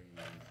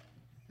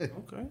 crazy.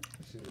 Okay.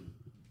 Shit was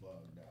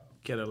bugged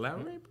out. Can you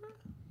elaborate, bro?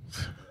 I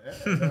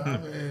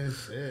mean,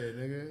 shit,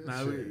 nigga.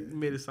 Nah, shit. you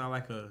made it sound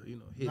like a, hit.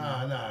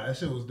 Nah, that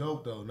shit was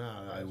dope though.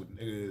 Nah, like,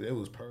 nigga, it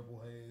was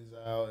purple haze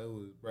out. It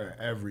was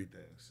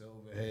everything,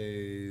 silver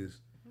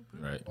haze,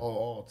 Right.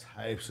 all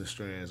types of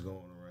strands going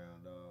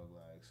around, dog.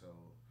 Like, so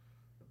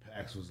the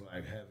packs was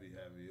like heavy.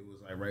 It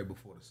was like right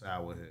before the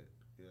sour hit.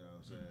 You know what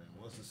I'm saying?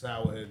 Once the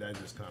sour hit, that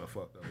just kind of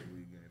fucked up the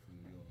weed game for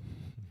New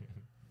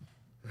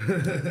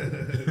York.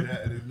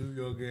 The New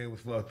York game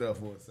was fucked up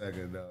for a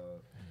second, dog.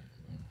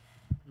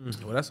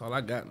 Well, that's all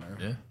I got, man.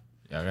 Yeah.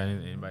 Y'all got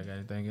anybody got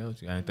anything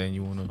else? You got anything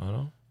you want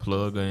to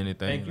plug or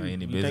anything? Thank you. Like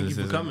any Thank you for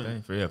businesses? or coming.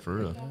 anything? For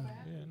real. Yeah,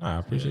 nah, I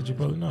appreciate you,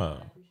 bro.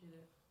 No,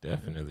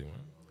 definitely, man.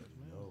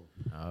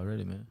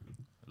 Already, man.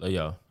 Love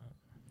y'all.